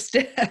this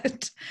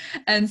debt?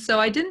 And so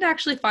I didn't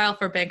actually file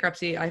for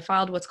bankruptcy. I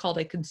filed what's called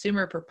a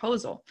consumer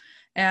proposal.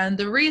 And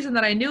the reason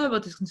that I knew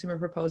about this consumer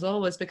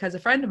proposal was because a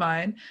friend of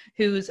mine,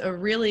 who's a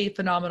really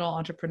phenomenal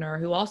entrepreneur,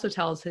 who also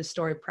tells his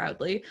story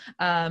proudly,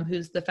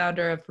 who's the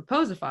founder of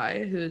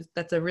Proposify,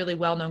 that's a really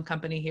well-known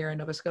company here in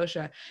Nova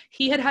Scotia,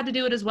 he had to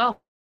do it as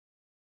well.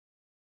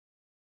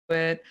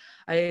 But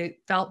I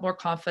felt more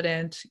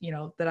confident,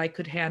 that I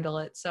could handle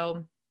it.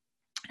 So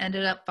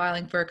ended up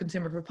filing for a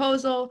consumer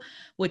proposal,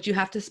 which you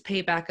have to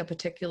pay back a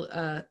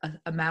particular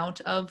amount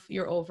of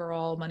your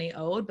overall money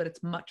owed, but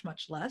it's much,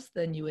 much less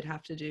than you would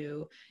have to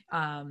do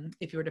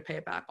if you were to pay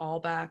it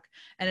back.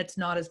 And it's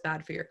not as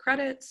bad for your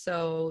credit.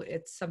 So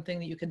it's something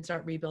that you can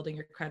start rebuilding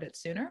your credit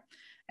sooner.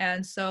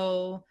 And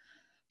so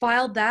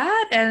filed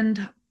that,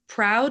 and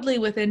proudly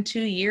within 2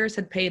 years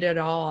had paid it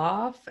all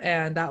off.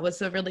 And that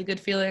was a really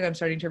good feeling. I'm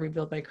starting to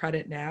rebuild my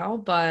credit now.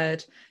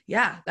 But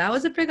yeah, that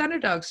was a big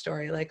underdog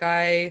story. Like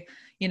I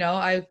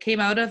came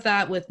out of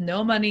that with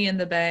no money in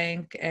the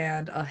bank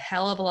and a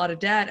hell of a lot of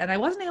debt. And I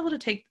wasn't able to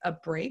take a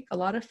break. A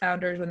lot of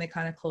founders, when they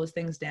kind of close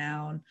things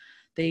down,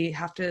 they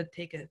have to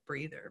take a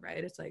breather,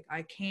 right? It's like,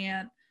 I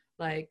can't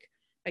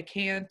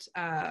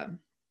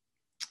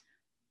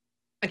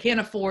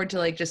afford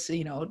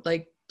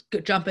to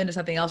jump into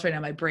something else right now.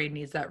 My brain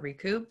needs that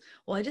recoup.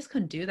 Well, I just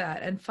couldn't do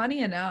that. And funny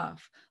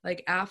enough,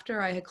 like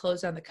after I had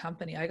closed down the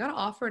company, I got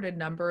offered a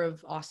number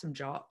of awesome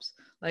jobs.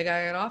 Like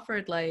I got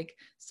offered like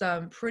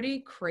some pretty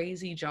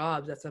crazy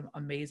jobs at some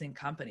amazing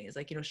companies.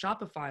 Like,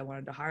 Shopify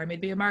wanted to hire me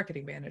to be a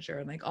marketing manager,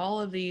 and like all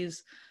of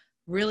these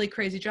really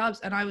crazy jobs.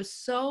 And I was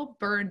so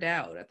burned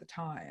out at the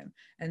time.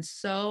 And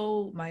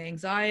so my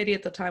anxiety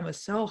at the time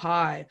was so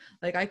high.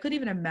 Like I couldn't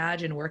even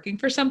imagine working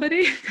for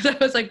somebody, because I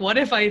was like, what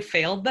if I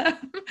failed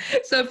them?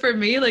 So for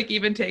me, like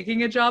even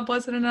taking a job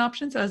wasn't an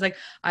option. So I was like,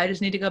 I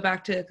just need to go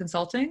back to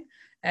consulting.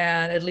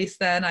 And at least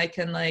then I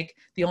can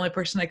the only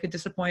person I could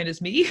disappoint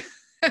is me.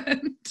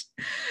 And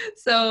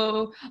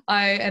so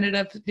I ended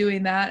up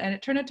doing that, and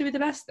it turned out to be the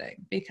best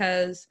thing,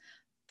 because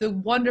the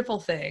wonderful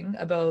thing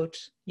about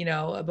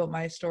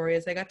my story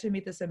is I got to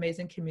meet this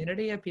amazing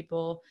community of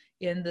people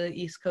in the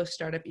East Coast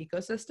startup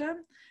ecosystem.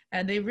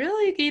 And they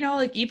really,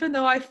 even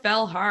though I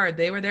fell hard,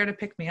 they were there to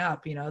pick me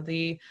up.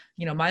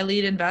 My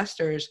lead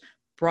investors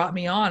brought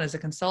me on as a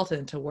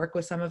consultant to work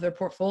with some of their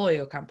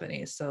portfolio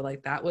companies. So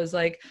that was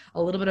a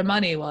little bit of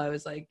money while I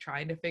was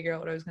trying to figure out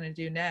what I was going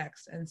to do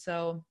next. And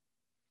so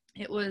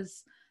it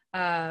was,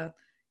 and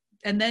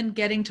then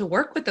getting to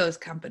work with those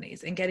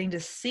companies and getting to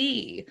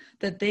see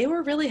that they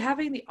were really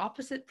having the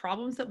opposite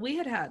problems that we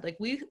had. Like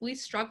we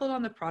struggled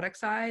on the product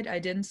side. I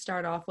didn't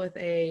start off with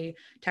a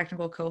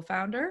technical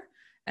co-founder.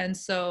 And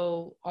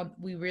so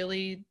we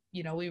really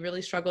we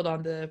really struggled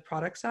on the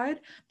product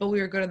side, but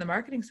we were good on the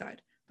marketing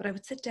side. But I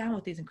would sit down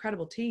with these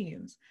incredible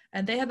teams,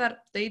 and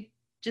they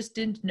just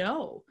didn't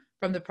know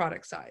from the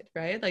product side,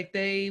 right? Like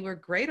they were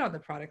great on the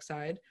product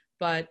side,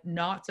 but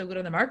not so good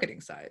on the marketing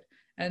side.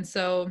 And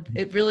so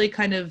it really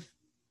kind of,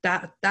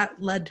 that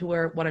led to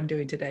what I'm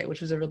doing today,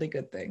 which was a really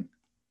good thing.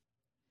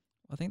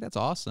 I think that's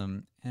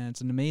awesome. And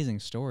it's an amazing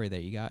story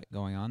that you got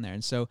going on there.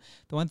 And so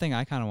the one thing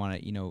I kind of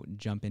want to,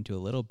 jump into a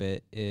little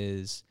bit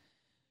is,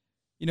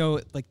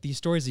 like these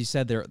stories you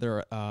said,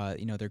 they're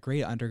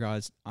great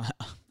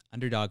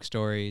underdog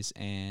stories,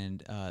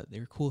 and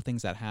they're cool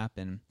things that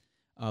happen.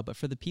 But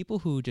for the people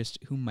who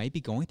might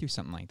be going through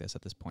something like this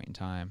at this point in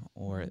time,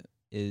 what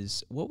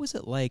was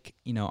it like,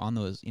 on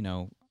those,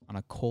 on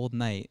a cold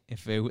night,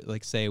 if it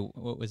like say,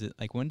 what was it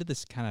like, when did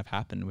this kind of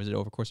happen? Was it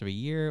over the course of a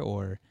year,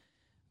 or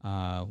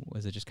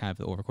was it just kind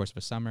of over the course of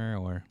a summer,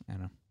 or I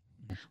don't know?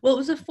 Well, it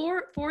was a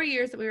four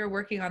years that we were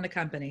working on the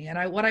company.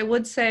 And what I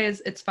would say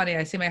is, it's funny,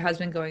 I see my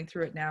husband going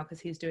through it now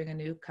because he's doing a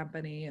new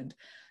company, and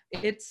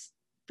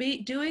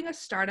doing a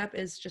startup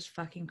is just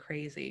fucking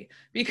crazy,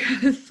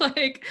 because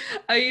like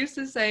I used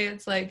to say,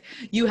 it's like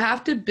you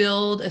have to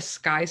build a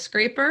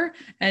skyscraper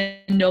and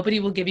nobody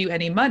will give you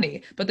any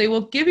money, but they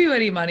won't give you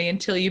any money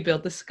until you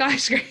build the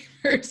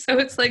skyscraper. So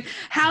it's like,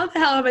 how the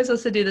hell am I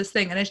supposed to do this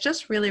thing? And it's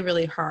just really,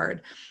 really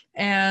hard.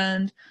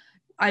 And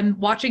I'm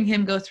watching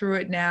him go through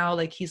it now.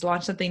 Like he's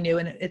launched something new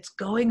and it's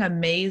going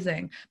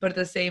amazing. But at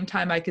the same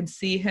time, I can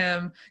see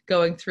him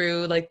going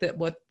through like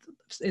what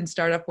in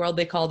startup world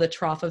they call the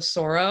trough of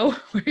sorrow,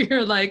 where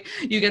you're like,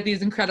 you get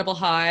these incredible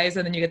highs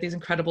and then you get these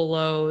incredible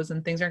lows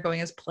and things aren't going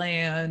as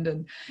planned.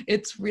 And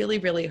it's really,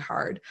 really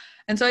hard.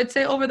 And so I'd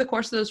say over the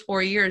course of those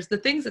 4 years, the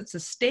things that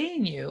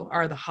sustain you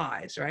are the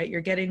highs, right?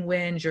 You're getting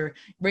wins, you're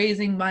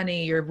raising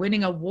money, you're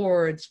winning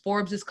awards.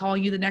 Forbes is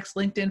calling you the next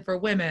LinkedIn for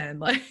women,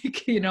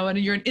 like, and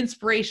you're an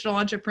inspirational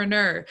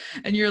entrepreneur,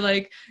 and you're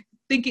like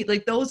thinking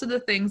like those are the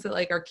things that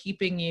like are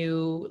keeping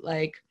you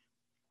like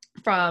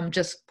from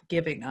just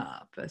giving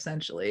up,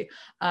 essentially.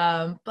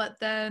 But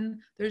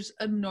then there's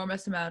an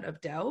enormous amount of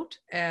doubt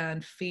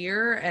and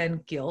fear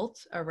and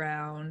guilt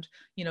around,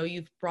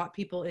 you've brought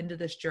people into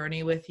this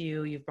journey with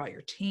you, you've brought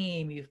your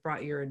team, you've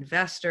brought your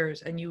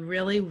investors, and you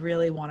really,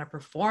 really want to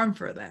perform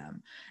for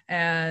them.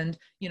 And,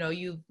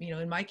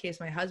 in my case,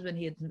 my husband,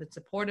 he had been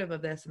supportive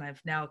of this, and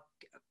I've now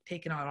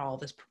taken on all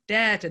this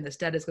debt, and this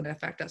debt is going to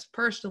affect us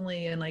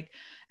personally.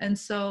 And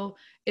so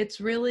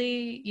it's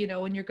really,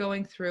 when you're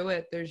going through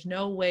it, there's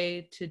no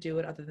way to do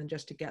it other than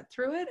just to get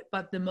through it.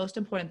 But the most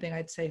important thing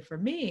I'd say for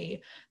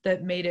me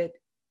that made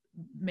it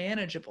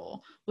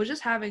manageable was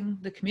just having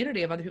the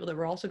community of other people that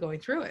were also going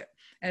through it,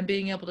 and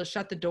being able to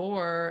shut the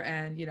door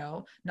and,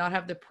 not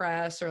have the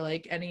press or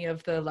like any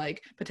of the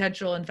like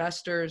potential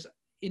investors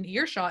in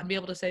earshot, and be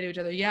able to say to each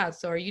other, yeah,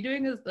 so are you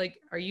doing this? Like,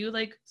 are you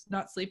like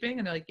not sleeping?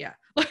 And they're like, yeah.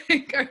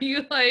 Like, are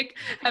you like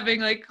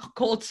having like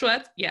cold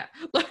sweats? Yeah.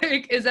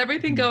 Like, is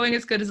everything going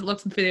as good as it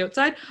looks from the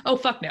outside? Oh,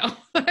 fuck no.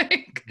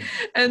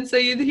 And so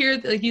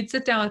you'd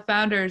sit down with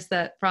founders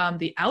that from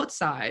the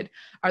outside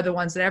are the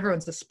ones that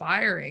everyone's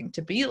aspiring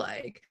to be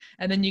like.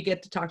 And then you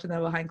get to talk to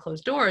them behind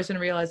closed doors and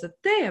realize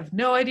that they have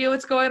no idea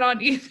what's going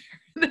on either.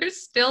 They're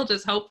still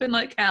just hoping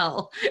like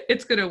hell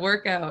it's going to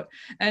work out.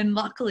 And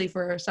luckily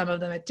for some of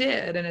them, it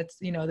did. And it's,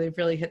 they've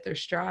really hit their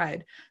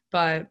stride.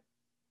 But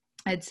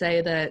I'd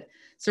say that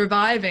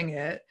surviving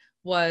it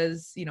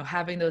was,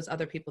 having those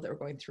other people that were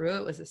going through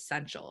it was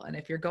essential. And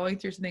if you're going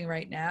through something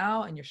right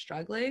now and you're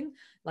struggling,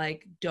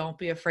 like, don't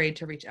be afraid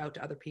to reach out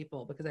to other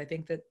people, because I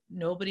think that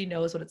nobody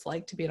knows what it's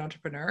like to be an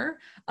entrepreneur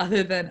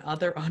other than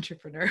other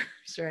entrepreneurs,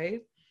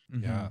 right?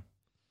 Yeah.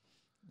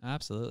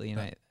 Absolutely.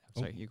 And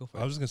sorry, you go for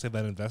it. I was just gonna say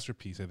that investor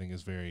piece, I think,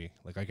 is very,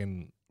 like, I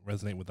can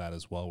resonate with that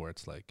as well, where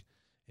it's like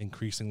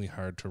increasingly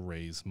hard to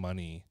raise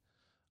money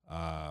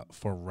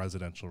for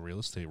residential real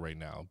estate right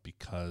now,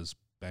 because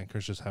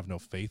bankers just have no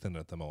faith in it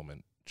at the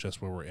moment,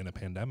 just where we're in a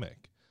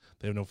pandemic.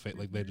 They have no faith,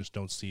 like they just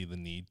don't see the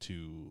need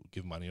to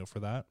give money out for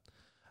that.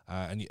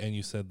 And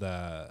you said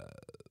the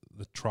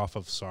trough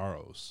of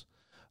sorrows,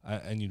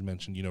 and you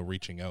mentioned,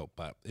 reaching out,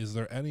 but is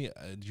there any,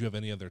 do you have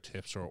any other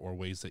tips or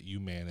ways that you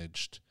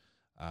managed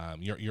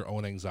your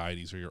own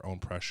anxieties or your own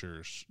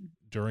pressures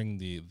during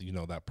the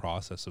that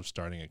process of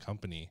starting a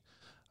company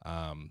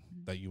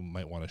that you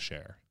might want to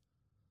share?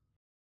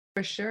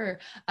 For sure.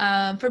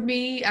 For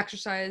me,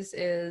 exercise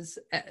is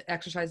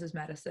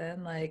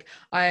medicine. Like,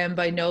 I am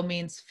by no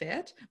means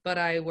fit, but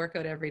I work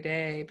out every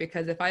day,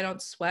 because if I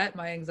don't sweat,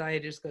 my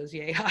anxiety just goes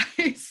yay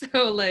high.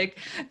 So like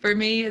for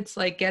me, it's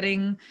like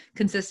getting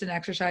consistent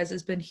exercise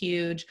has been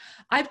huge.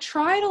 I've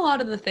tried a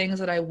lot of the things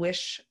that I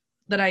wish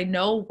that I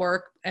know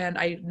work, and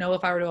I know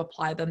if I were to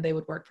apply them, they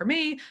would work for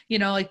me,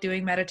 like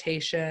doing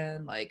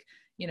meditation, like,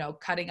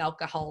 cutting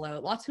alcohol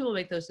out. Lots of people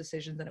make those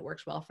decisions and it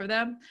works well for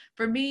them.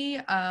 For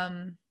me,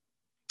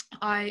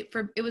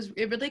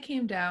 it really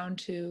came down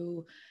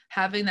to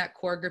having that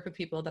core group of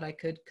people that I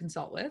could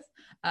consult with,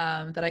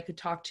 that I could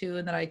talk to,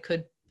 and that I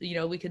could,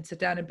 we could sit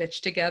down and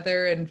bitch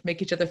together and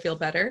make each other feel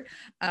better.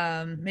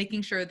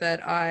 Making sure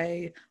that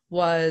I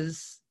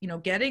was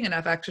getting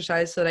enough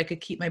exercise so that I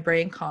could keep my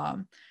brain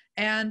calm,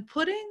 and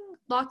putting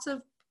lots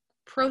of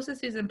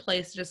processes in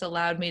place just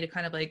allowed me to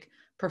kind of like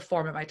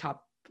perform at my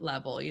top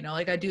level.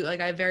 Like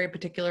I have very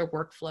particular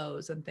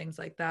workflows and things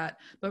like that.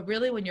 But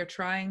really, when you're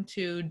trying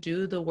to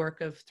do the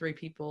work of 3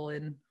 people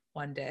in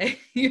one day,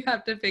 you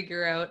have to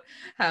figure out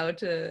how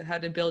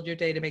to build your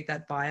day to make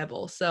that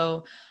viable.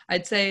 So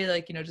I'd say,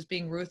 like, just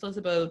being ruthless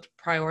about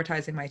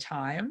prioritizing my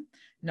time,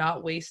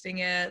 not wasting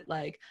it.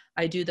 Like,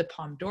 I do the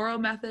Pomodoro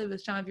method,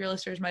 which some of your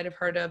listeners might have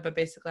heard of, but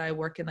basically I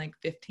work in like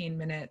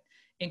 15-minute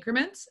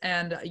increments,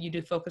 and you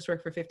do focus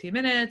work for 15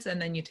 minutes,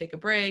 and then you take a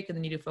break, and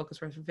then you do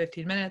focus work for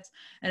 15 minutes.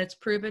 And it's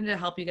proven to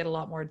help you get a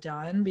lot more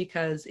done,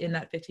 because in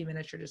that 15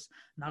 minutes, you're just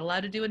not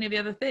allowed to do any of the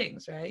other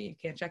things, right? You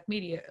can't check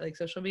media, like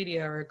social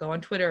media, or go on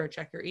Twitter, or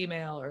check your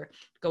email, or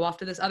go off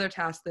to this other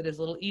task that is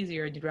a little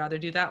easier, and you'd rather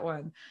do that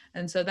one.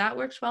 And so that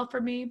works well for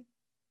me.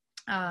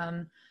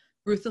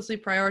 Ruthlessly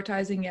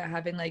prioritizing,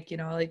 having like,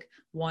 like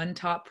one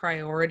top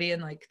priority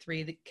in like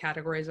 3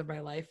 categories of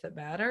my life that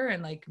matter,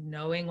 and like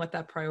knowing what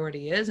that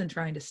priority is and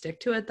trying to stick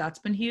to it. That's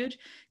been huge.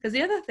 Because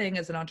the other thing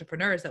as an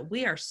entrepreneur is that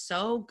we are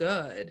so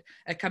good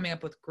at coming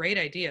up with great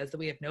ideas that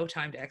we have no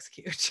time to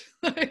execute.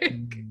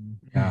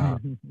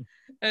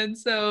 And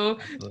so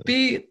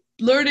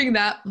learning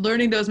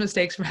those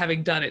mistakes from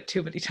having done it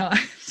too many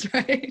times,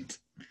 right?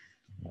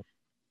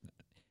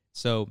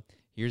 So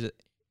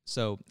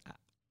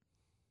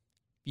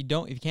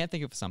if you can't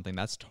think of something,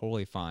 that's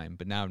totally fine.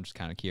 But now I'm just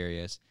kind of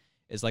curious,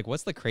 is like,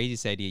 what's the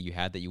craziest idea you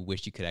had that you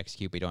wish you could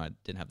execute, but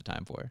didn't have the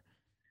time for?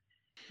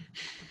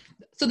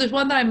 So there's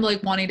one that I'm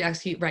like wanting to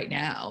execute right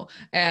now.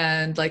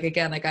 And like,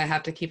 again, like I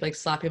have to keep like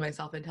slapping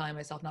myself and telling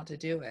myself not to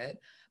do it.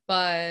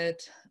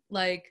 But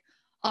like,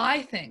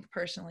 I think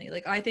personally,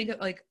 like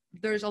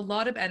there's a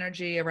lot of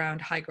energy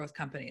around high growth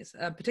companies,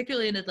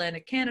 particularly in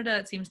Atlantic Canada.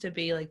 It seems to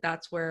be like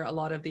that's where a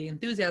lot of the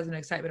enthusiasm and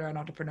excitement around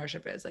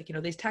entrepreneurship is. Like,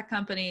 these tech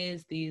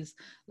companies, these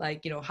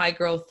like, high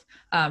growth,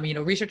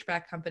 research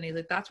backed companies,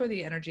 like that's where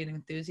the energy and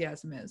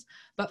enthusiasm is.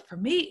 But for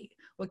me,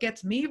 what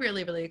gets me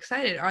really, really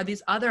excited are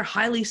these other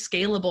highly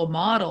scalable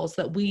models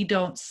that we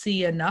don't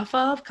see enough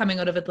of coming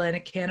out of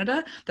Atlantic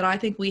Canada, that I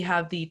think we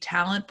have the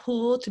talent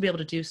pool to be able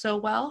to do so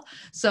well.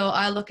 So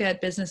I look at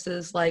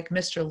businesses like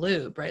Mr.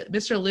 Lube, right?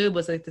 Mr. Lube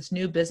was like this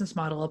new business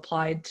model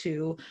applied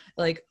to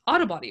like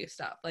auto body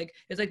stuff. Like,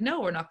 it's like,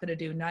 no, we're not going to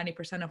do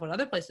 90% of what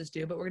other places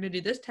do, but we're going to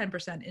do this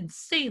 10%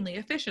 insanely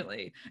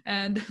efficiently.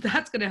 And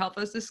that's going to help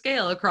us to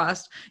scale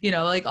across,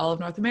 like all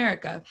of North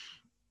America.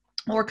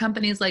 Or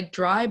companies like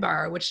Dry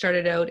Bar, which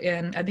started out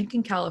in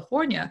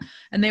California.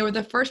 And they were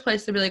the first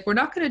place to be like, we're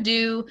not going to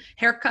do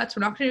haircuts.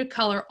 We're not going to do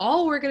color.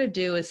 All we're going to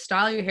do is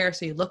style your hair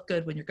so you look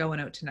good when you're going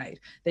out tonight.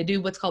 They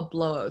do what's called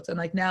blowouts. And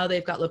like now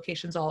they've got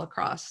locations all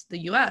across the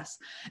US.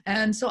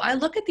 And so I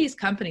look at these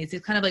companies,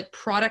 these kind of like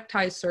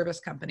productized service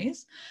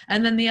companies.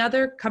 And then the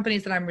other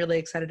companies that I'm really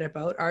excited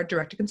about are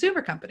direct to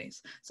consumer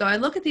companies. So I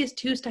look at these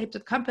 2 types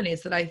of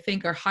companies that I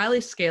think are highly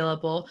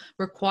scalable,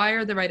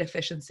 require the right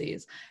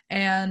efficiencies,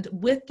 and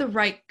with the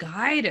right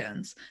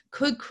guidance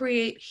could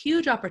create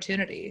huge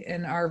opportunity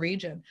in our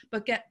region,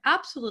 but get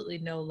absolutely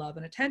no love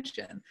and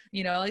attention.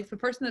 Like the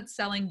person that's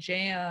selling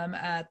jam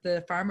at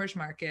the farmer's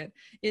market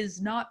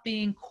is not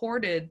being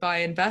courted by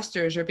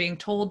investors or being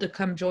told to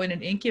come join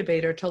an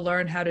incubator to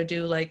learn how to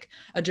do like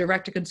a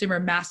direct to consumer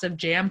massive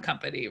jam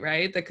company,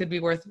 right? That could be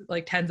worth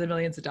like tens of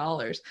millions of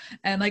dollars.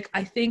 And like,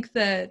 I think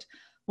that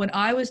when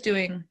I was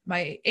doing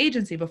my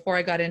agency before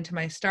I got into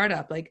my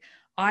startup, like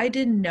I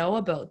didn't know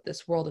about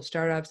this world of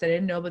startups. I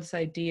didn't know about this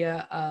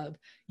idea of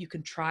you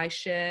can try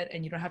shit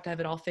and you don't have to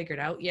have it all figured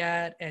out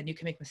yet. And you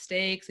can make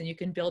mistakes and you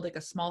can build like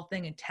a small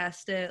thing and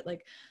test it.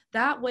 Like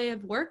that way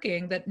of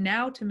working that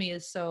now to me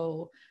is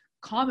so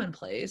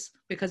commonplace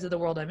because of the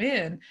world I'm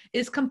in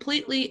is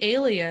completely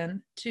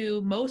alien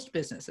to most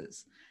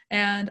businesses.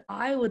 And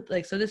I would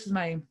like, so this is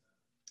my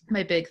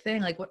big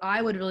thing. Like what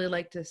I would really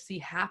like to see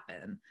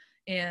happen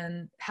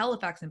in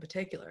Halifax in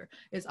particular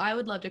is I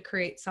would love to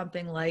create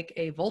something like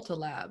a Volta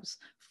Labs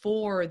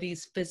for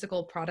these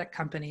physical product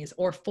companies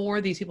or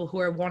for these people who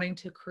are wanting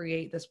to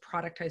create this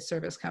productized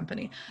service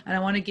company. And I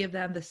want to give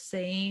them the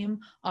same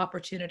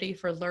opportunity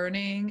for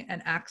learning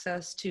and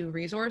access to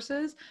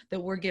resources that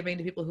we're giving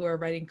to people who are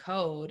writing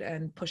code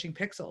and pushing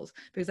pixels,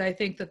 because I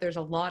think that there's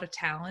a lot of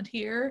talent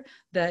here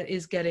that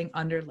is getting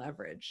under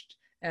leveraged.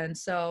 And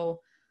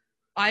so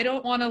I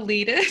don't want to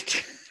lead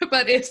it,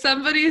 but if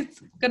somebody's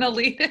going to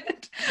lead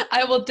it,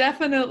 I will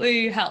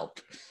definitely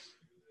help.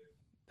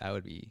 That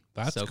would be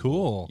so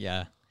cool.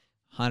 Yeah,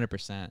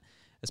 100%.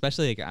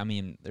 Especially,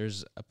 like,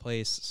 there's a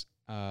place,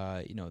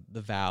 the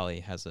Valley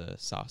has a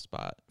soft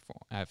spot for.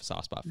 I have a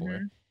soft spot for,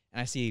 and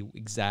I see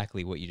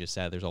exactly what you just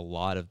said. There's a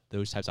lot of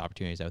those types of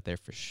opportunities out there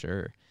for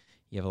sure.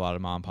 You have a lot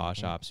of mom and pop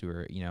shops who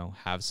are,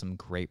 have some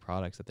great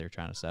products that they're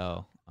trying to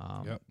sell.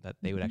 That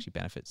they would actually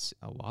benefit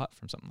a lot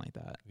from something like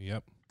that.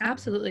 Yep.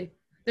 Absolutely.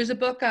 There's a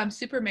book,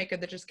 Supermaker,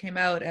 that just came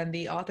out, and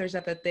the authors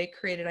of it, they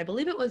created, I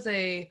believe it was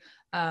a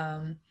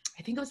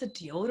I think it was a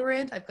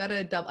deodorant.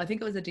 I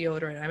think it was a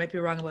deodorant. I might be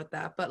wrong about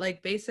that. But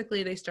like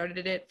basically they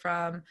started it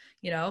from,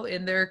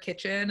 in their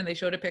kitchen, and they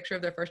showed a picture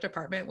of their first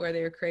apartment where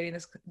they were creating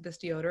this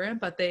deodorant,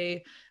 but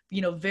they,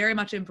 very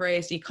much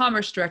embraced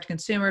e-commerce, direct to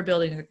consumer,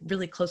 building a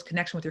really close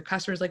connection with your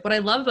customers. Like what I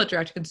love about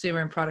direct to consumer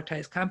and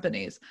productized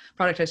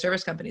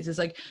service companies is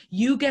like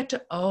you get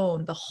to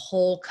own the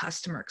whole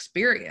customer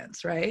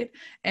experience, right?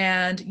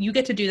 And you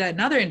get to do that in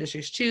other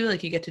industries too.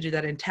 Like you get to do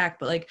that in tech,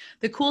 but like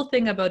the cool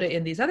thing about it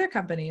in these other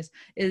companies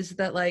is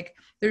that like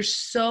there's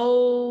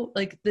so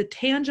like the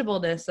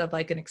tangibleness of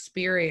like an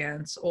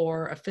experience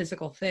or a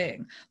physical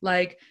thing.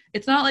 Like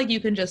it's not like you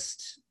can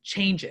just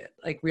change it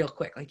like real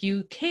quick. Like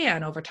you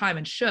can over time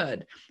and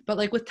should, but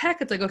like with tech,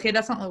 it's like, okay,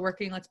 that's not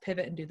working. Let's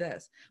pivot and do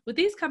this. With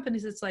these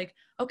companies, it's like,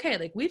 okay,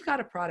 like we've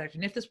got a product,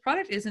 and if this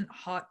product isn't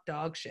hot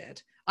dog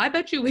shit, I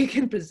bet you we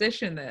can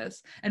position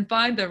this and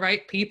find the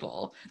right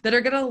people that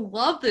are going to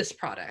love this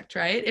product,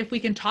 right? If we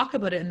can talk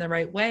about it in the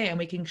right way and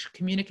we can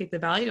communicate the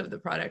value of the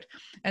product.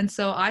 And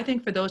so I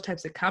think for those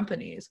types of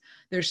companies,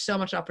 there's so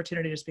much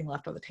opportunity just being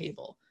left on the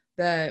table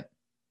that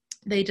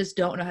they just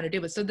don't know how to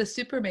do it. So the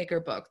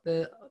Supermaker book,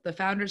 the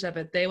founders of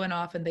it, they went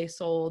off and they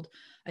sold,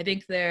 I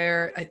think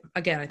I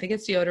think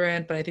it's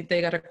deodorant, but I think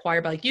they got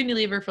acquired by like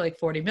Unilever for like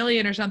 40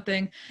 million or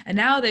something. And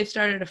now they've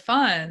started a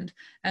fund,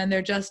 and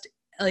they're just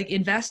like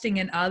investing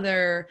in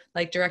other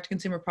like direct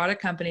consumer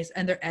product companies,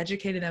 and they're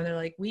educating them. They're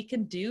like, we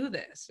can do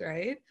this,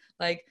 right?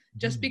 Like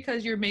just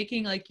because you're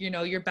making like,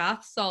 your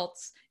bath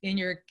salts in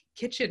your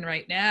kitchen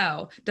right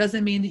now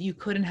doesn't mean that you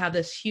couldn't have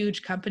this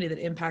huge company that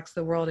impacts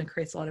the world and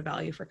creates a lot of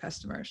value for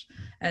customers.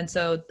 And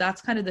so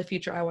that's kind of the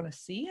future I want to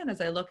see. And as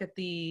I look at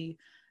the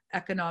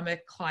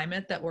economic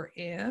climate that we're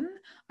in,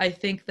 I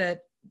think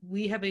that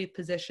we have a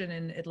position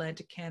in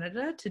Atlantic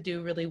Canada to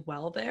do really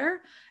well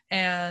there.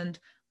 And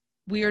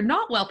we are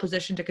not well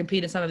positioned to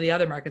compete in some of the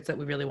other markets that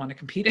we really want to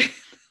compete in,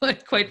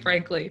 like quite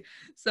frankly.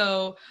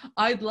 So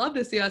I'd love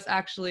to see us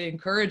actually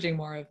encouraging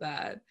more of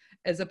that,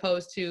 as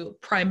opposed to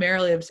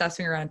primarily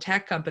obsessing around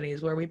tech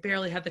companies where we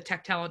barely have the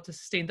tech talent to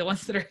sustain the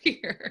ones that are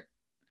here.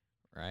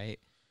 Right.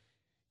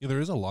 Yeah, there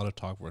is a lot of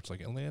talk where it's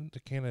like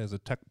Atlantic Canada is a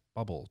tech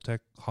bubble,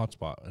 tech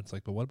hotspot. It's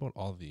like, but what about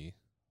all the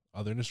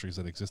other industries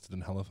that existed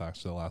in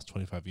Halifax for the last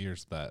 25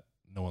 years that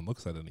no one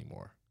looks at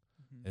anymore?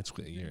 It's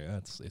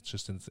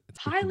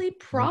highly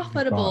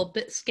profitable,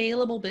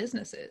 scalable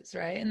businesses,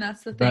 right? And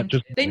that's the thing.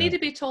 They need to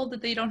be told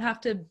that they don't have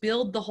to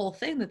build the whole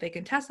thing, that they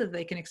can test it, that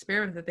they can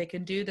experiment, that they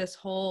can do this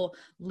whole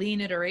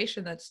lean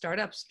iteration that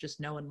startups just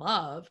know and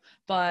love.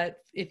 But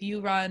if you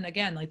run,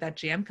 again, like that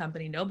jam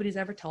company, nobody's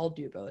ever told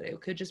you about it.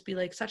 It could just be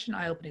like such an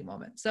eye-opening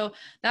moment. So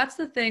that's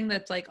the thing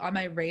that's like on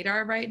my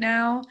radar right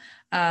now,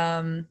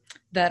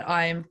 that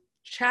I'm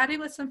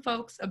chatting with some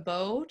folks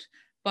about.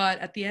 But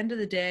at the end of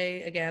the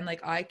day, again,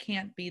 like I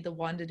can't be the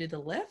one to do the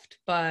lift,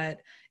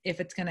 but if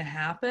it's going to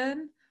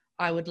happen,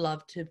 I would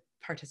love to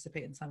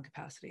participate in some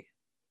capacity.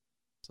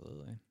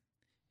 Absolutely.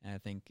 And I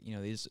think,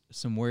 these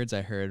some words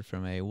I heard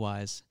from a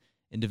wise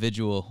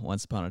individual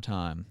once upon a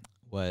time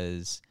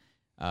was,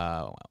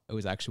 it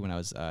was actually when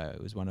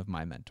it was one of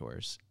my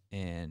mentors.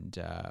 And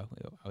I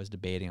was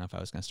debating if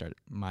I was going to start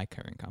my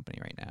current company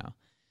right now.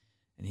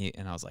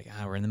 And I was like,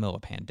 we're in the middle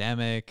of a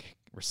pandemic,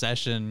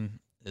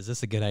 recession. Is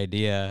this a good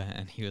idea?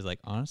 And he was like,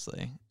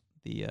 honestly,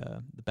 the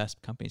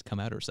best companies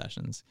come out of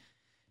recessions.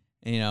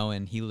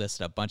 And he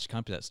listed a bunch of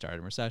companies that started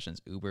in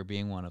recessions, Uber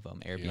being one of them,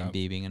 Airbnb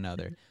being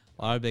another.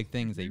 A lot of big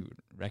things. They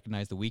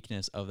recognize the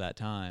weakness of that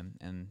time,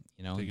 and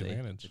they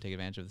take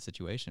advantage of the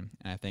situation.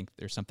 And I think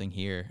there's something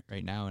here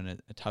right now in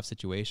a tough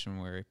situation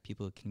where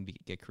people can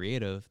get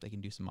creative. They can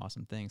do some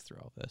awesome things through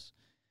all this.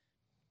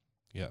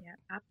 Yeah,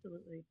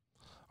 absolutely.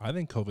 I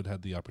think COVID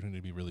had the opportunity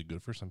to be really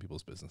good for some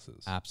people's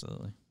businesses.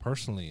 Absolutely.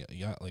 Personally,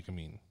 yeah,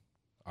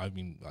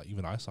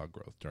 even I saw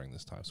growth during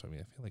this time. So I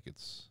feel like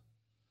it's,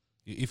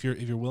 if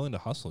you're willing to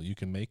hustle, you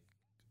can make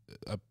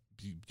a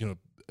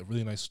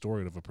really nice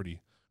story out of a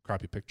pretty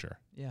crappy picture.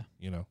 Yeah.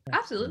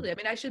 Absolutely.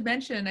 I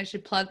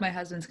should plug my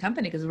husband's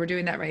company because we're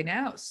doing that right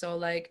now. So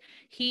like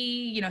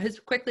he,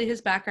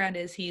 his background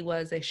is he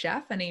was a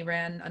chef and he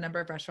ran a number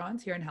of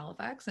restaurants here in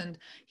Halifax, and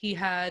he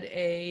had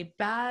a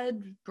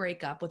bad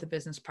breakup with a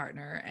business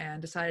partner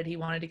and decided he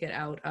wanted to get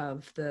out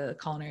of the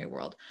culinary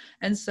world.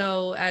 And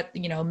so at,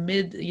 in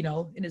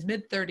his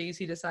mid 30s,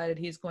 he decided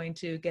he's going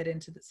to get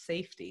into the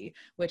safety,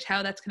 which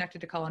how that's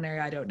connected to culinary,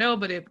 I don't know,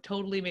 but it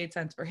totally made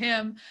sense for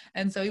him.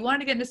 And so he wanted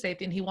to get into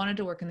safety, and he wanted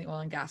to work in the oil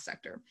and gas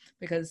sector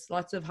because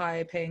lots of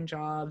high paying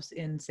jobs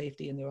in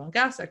safety in the oil and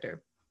gas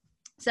sector.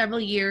 Several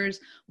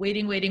years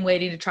waiting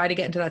to try to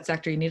get into that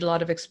sector. You need a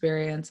lot of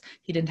experience.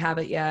 He didn't have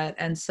it yet.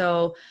 And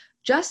so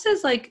just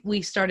as like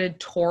we started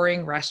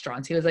touring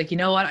restaurants, he was like, you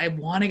know what? I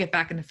want to get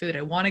back into food.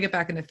 I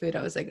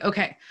was like,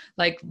 okay,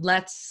 like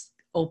let's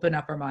open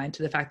up our mind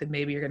to the fact that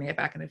maybe you're going to get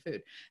back into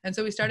food. And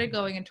so we started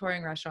going and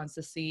touring restaurants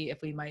to see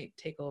if we might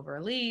take over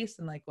a lease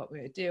and like what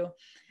we would do.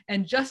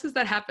 And just as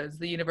that happens,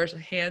 the universe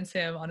hands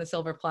him on a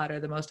silver platter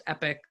the most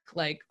epic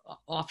like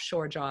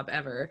offshore job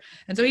ever.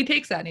 And so he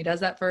takes that and he does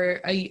that for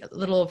a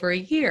little over a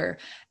year.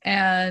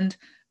 And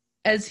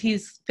as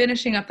he's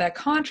finishing up that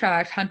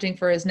contract, hunting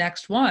for his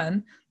next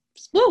one,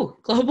 woo,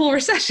 global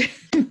recession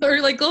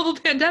or like global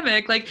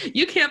pandemic, like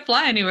you can't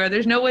fly anywhere.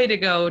 There's no way to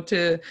go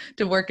to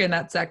work in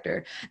that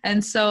sector.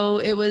 And so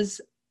it was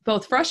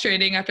both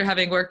frustrating after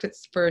having worked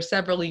for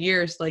several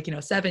years, like,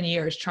 7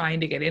 years trying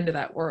to get into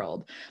that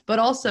world, but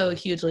also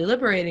hugely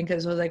liberating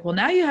because it was like, well,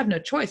 now you have no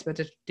choice but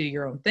to do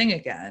your own thing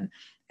again.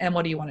 And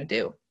what do you want to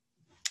do?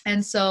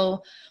 And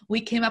so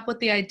we came up with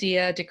the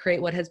idea to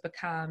create what has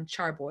become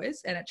Char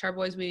Boys. And at Char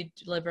Boys, we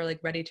deliver like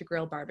ready to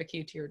grill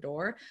barbecue to your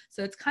door.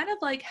 So it's kind of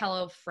like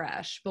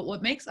HelloFresh, but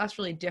what makes us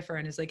really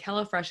different is like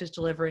HelloFresh is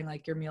delivering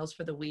like your meals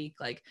for the week.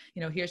 Like,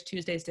 here's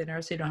Tuesday's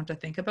dinner, so you don't have to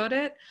think about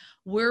it.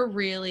 We're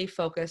really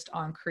focused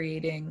on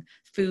creating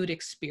food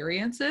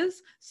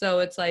experiences. So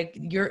it's like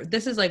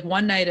this is like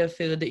one night of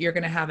food that you're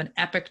going to have an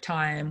epic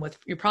time with.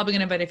 You're probably going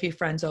to invite a few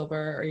friends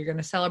over, or you're going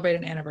to celebrate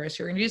an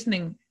anniversary. You're going to do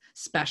something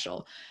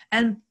special.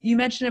 And you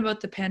mentioned about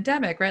the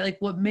pandemic, right? Like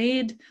what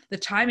made the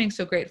timing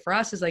so great for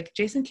us is like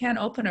Jason can't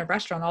open a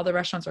restaurant. All the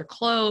restaurants are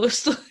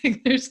closed.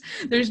 Like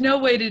there's no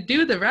way to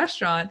do the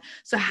restaurant.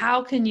 So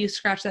how can you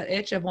scratch that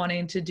itch of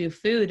wanting to do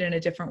food in a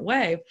different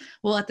way?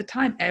 Well, at the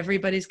time,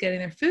 everybody's getting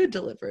their food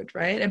delivered,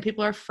 right? And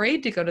people are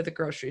afraid to go to the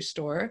grocery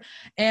store.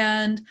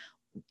 And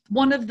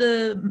one of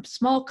the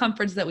small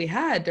comforts that we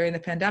had during the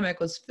pandemic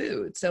was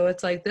food. So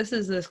it's like, this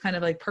is this kind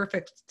of like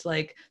perfect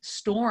like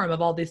storm of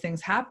all these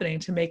things happening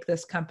to make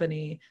this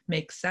company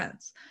make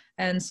sense.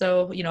 And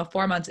so,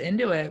 4 months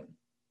into it,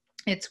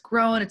 it's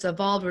grown, it's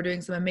evolved. We're doing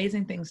some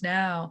amazing things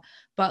now,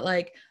 but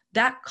like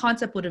that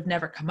concept would have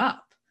never come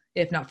up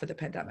if not for the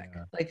pandemic.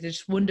 Yeah. Like it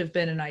just wouldn't have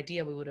been an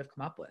idea we would have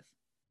come up with.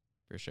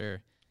 For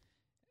sure.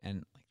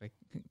 And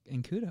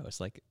and kudos,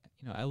 like,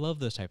 I love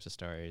those types of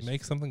stories.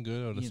 Make something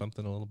good out of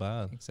something a little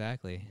bad.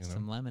 Exactly.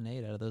 Some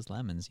lemonade out of those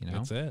lemons,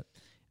 That's it.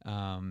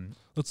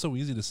 It's so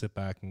easy to sit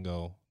back and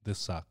go, this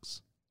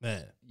sucks.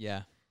 Meh.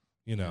 Yeah.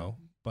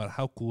 But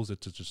how cool is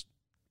it to just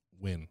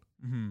win?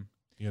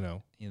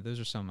 Mm-hmm. Those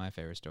are some of my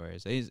favorite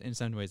stories. In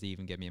some ways, they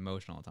even get me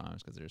emotional at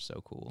times because they're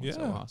so cool. Yeah.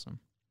 So awesome.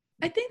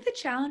 I think the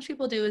challenge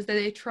people do is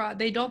that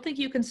they don't think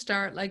you can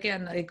start,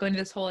 again, like going to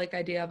this whole like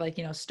idea of like,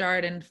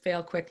 start and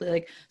fail quickly.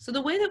 Like, so the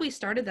way that we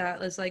started that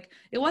was like,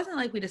 it wasn't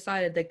like we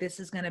decided like, this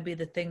is going to be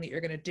the thing that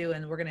you're going to do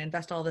and we're going to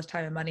invest all this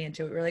time and money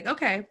into it. We're like,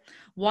 okay,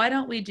 why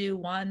don't we do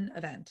one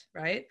event,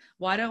 right?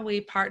 Why don't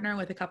we partner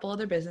with a couple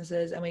other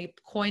businesses? And we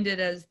coined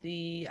it as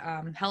the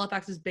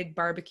Halifax's Big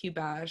Barbecue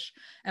Bash.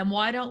 And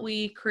why don't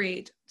we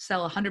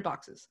sell 100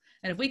 boxes?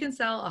 And if we can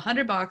sell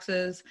 100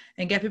 boxes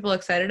and get people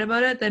excited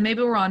about it, then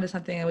maybe we're onto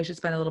something and we should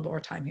spend a little bit more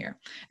time here.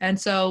 And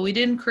so we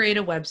didn't create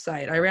a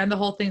website. I ran the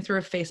whole thing through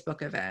a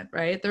Facebook event,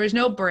 right? There was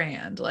no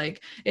brand.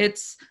 Like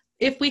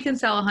if we can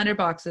sell 100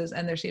 boxes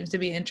and there seems to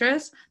be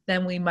interest,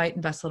 then we might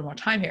invest a little more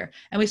time here.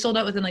 And we sold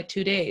out within like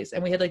 2 days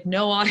and we had like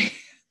no audience.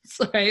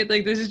 Right?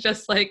 Like this is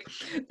just like,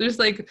 there's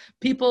like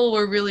people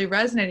were really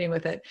resonating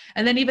with it.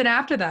 And then even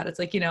after that, it's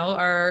like,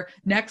 our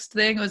next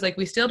thing was like,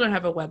 we still don't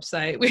have a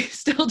website. We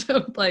still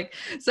don't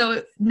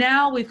so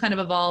now we've kind of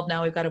evolved.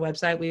 Now we've got a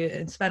website.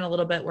 We spent a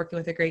little bit working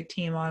with a great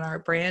team on our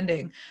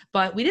branding,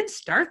 but we didn't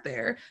start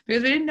there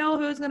because we didn't know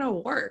if it was going to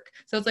work.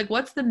 So it's like,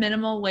 what's the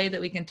minimal way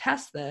that we can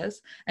test this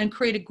and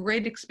create a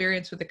great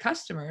experience with the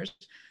customers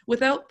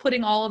without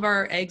putting all of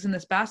our eggs in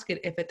this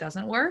basket if it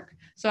doesn't work?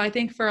 So I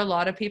think for a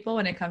lot of people,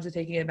 when it comes to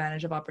taking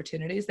advantage of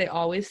opportunities, they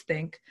always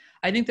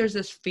I think there's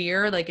this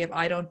fear, like if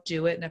I don't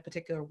do it in a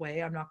particular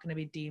way, I'm not going to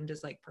be deemed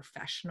as like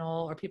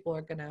professional, or people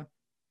are going to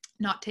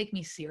not take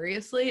me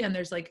seriously. And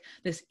there's like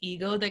this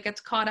ego that gets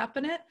caught up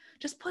in it.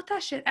 Just put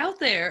that shit out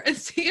there and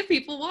see if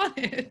people want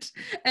it.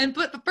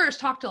 But first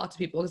talk to lots of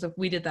people, because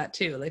we did that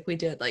too. Like we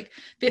did like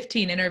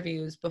 15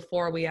 interviews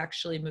before we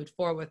actually moved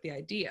forward with the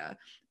idea.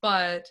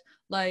 But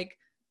like,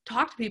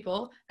 talk to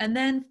people and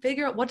then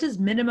figure out, what does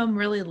minimum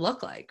really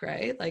look like,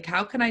 right? Like,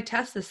 how can I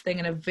test this thing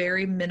in a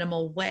very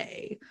minimal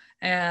way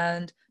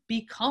and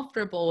be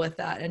comfortable with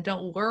that, and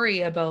don't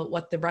worry about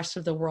what the rest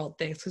of the world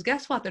thinks, because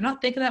guess what? They're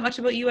not thinking that much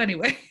about you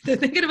anyway. They're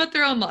thinking about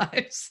their own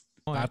lives.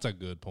 That's a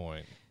good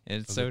point.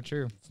 It's so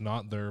true. It's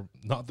not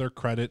their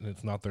credit and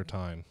it's not their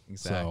time.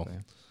 Exactly. So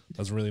it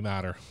doesn't really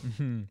matter.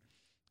 Mm-hmm.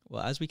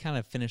 Well, as we kind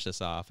of finish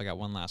this off, I got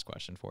one last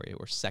question for you,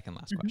 or second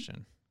last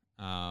question.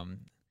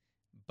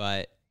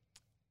 But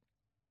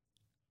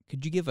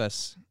could you give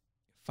us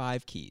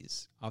 5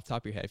 keys off the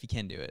top of your head, if you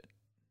can do it?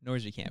 No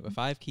worries if you can't, but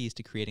 5 keys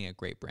to creating a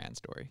great brand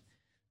story.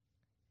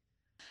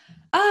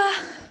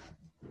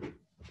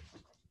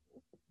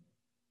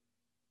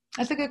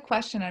 That's a good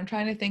question. I'm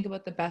trying to think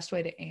about the best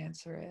way to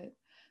answer it.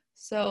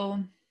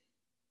 So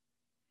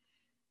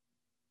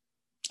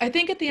I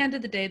think at the end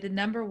of the day, the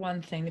number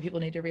one thing that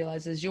people need to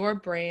realize is your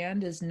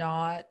brand is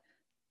not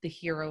the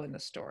hero in the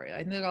story.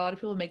 I think a lot of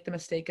people make the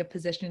mistake of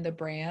positioning the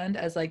brand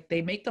as like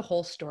they make the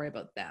whole story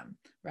about them,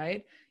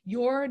 right?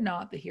 You're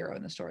not the hero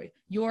in the story.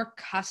 Your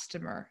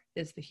customer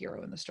is the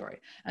hero in the story.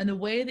 And the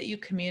way that you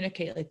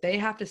communicate, like they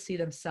have to see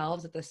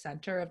themselves at the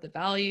center of the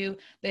value.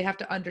 They have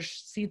to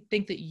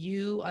think that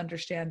you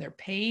understand their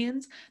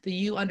pains, that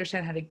you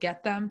understand how to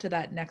get them to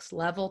that next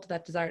level, to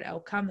that desired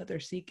outcome that they're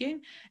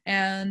seeking.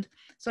 And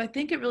so I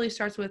think it really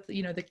starts with,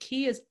 the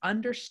key is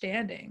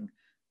understanding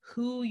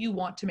who you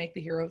want to make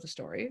the hero of the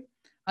story,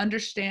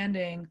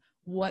 understanding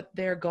what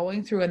they're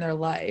going through in their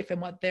life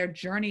and what their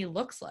journey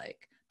looks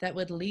like that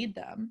would lead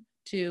them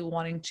to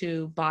wanting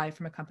to buy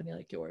from a company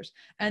like yours,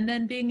 and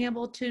then being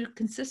able to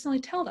consistently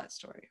tell that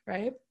story,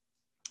 right?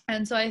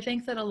 And so I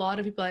think that a lot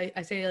of people,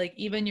 I say, like,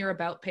 even your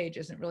about page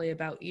isn't really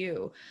about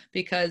you,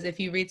 because if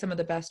you read some of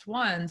the best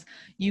ones,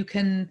 you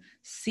can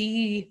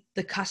see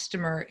the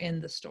customer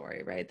in the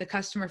story, right? The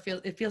customer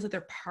feels like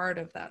they're part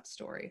of that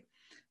story.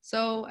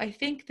 So I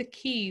think the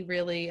key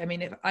really,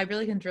 if I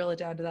really can drill it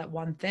down to that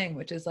one thing,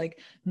 which is like,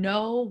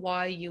 know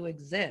why you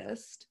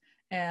exist.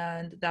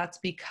 And that's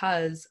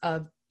because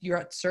of you're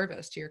at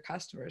service to your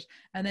customers,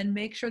 and then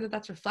make sure that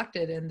that's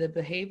reflected in the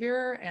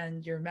behavior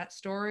and your Met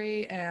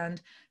story,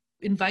 and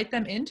invite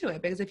them into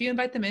it. Because if you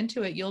invite them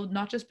into it, you'll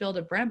not just build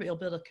a brand, but you'll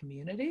build a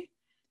community.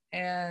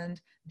 And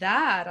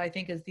that, I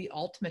think, is the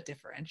ultimate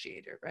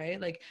differentiator,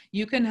 right? Like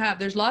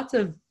there's lots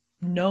of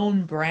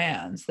known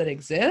brands that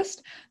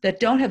exist that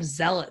don't have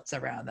zealots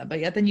around them, but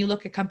yet then you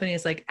look at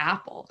companies like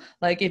Apple.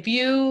 Like they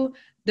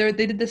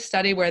did this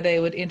study where they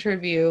would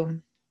interview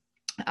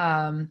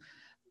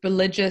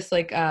religious,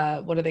 what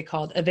are they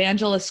called?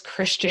 Evangelist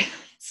Christians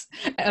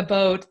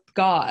about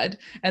God.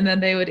 And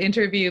then they would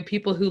interview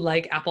people who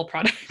like Apple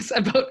products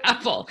about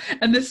Apple.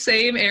 And the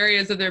same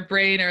areas of their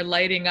brain are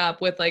lighting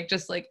up with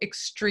just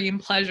extreme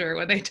pleasure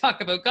when they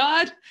talk about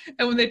God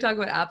and when they talk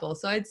about Apple.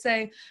 So I'd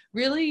say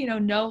really,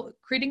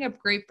 creating a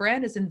great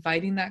brand is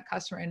inviting that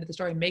customer into the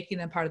story, making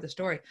them part of the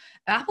story.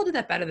 Apple did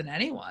that better than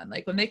anyone.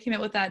 Like when they came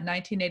out with that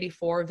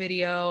 1984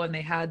 video and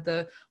they had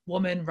the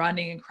woman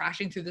running and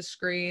crashing through the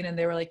screen, and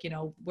they were like,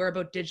 we're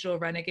about digital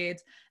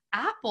renegades.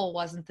 Apple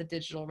wasn't the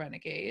digital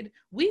renegade.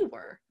 We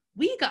were.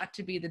 We got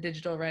to be the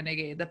digital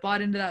renegade that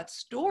bought into that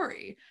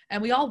story,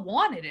 and we all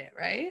wanted it,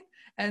 right?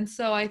 And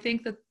so I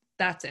think that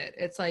that's it.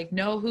 It's like,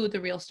 know who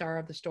the real star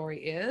of the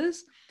story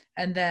is,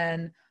 and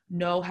then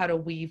know how to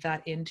weave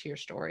that into your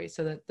story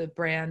so that the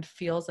brand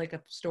feels like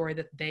a story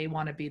that they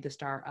want to be the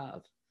star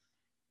of.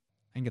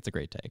 I think it's a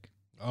great take.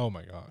 Oh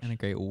my gosh. And a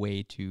great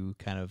way to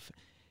kind of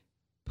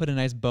put a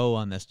nice bow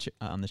on this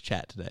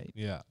chat today.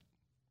 Yeah.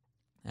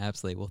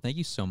 Absolutely. Well, thank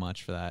you so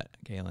much for that,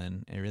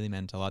 Katelyn. It really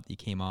meant a lot that you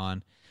came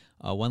on.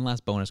 One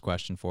last bonus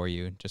question for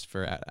you, just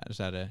for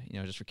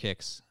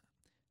kicks.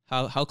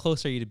 How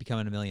close are you to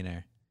becoming a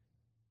millionaire?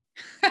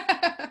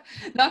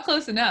 Not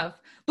close enough.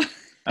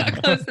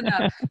 Not close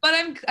enough. But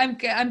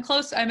I'm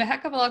close. I'm a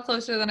heck of a lot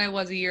closer than I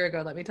was a year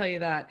ago. Let me tell you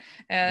that.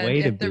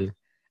 And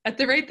at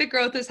the rate that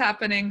growth is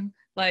happening,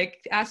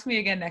 ask me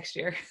again next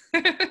year.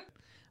 I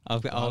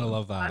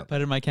love that.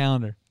 Put it in my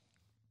calendar.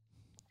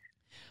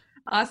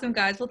 Awesome,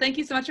 guys. Well, thank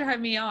you so much for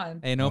having me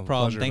on. Hey, no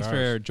problem. Thanks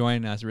for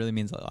joining us. It really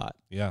means a lot.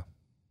 Yeah.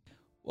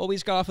 Well, we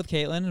just got off with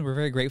Katelyn, and we're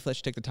very grateful that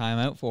she took the time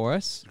out for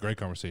us. Great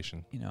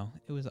conversation.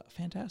 It was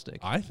fantastic.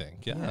 I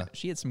think, yeah.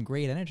 She had some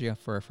great energy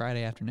for a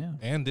Friday afternoon.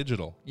 And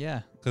digital.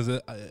 Yeah. Because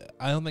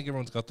I don't think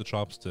everyone's got the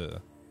chops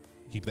to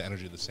keep the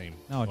energy the same.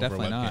 No,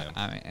 definitely not.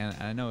 And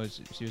I know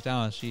she was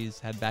telling us she's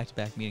had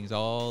back-to-back meetings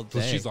all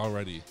day. So she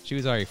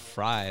was already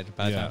fried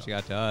by the time she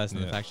got to us,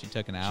 and the fact she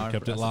took an hour. She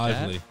kept it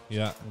lively.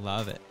 Yeah.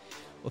 Love it.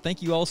 Well,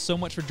 thank you all so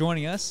much for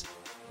joining us.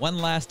 One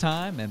last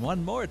time and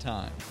one more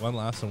time. One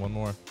last and one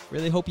more.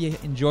 Really hope you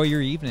enjoy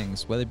your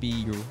evenings, whether it be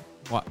you're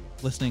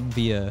listening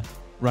via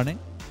running.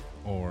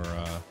 Or,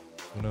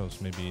 who knows,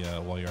 maybe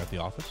while you're at the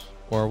office.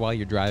 Or while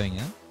you're driving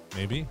in.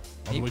 Maybe.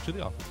 On the way to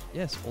the office.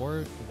 Yes,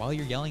 or while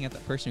you're yelling at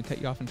that person who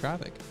cut you off in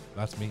traffic.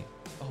 That's me.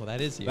 Oh,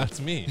 that is you.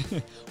 That's me.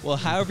 Well,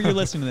 however you're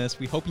listening to this,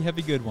 we hope you have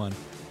a good one.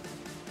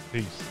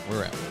 Peace.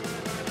 We're out.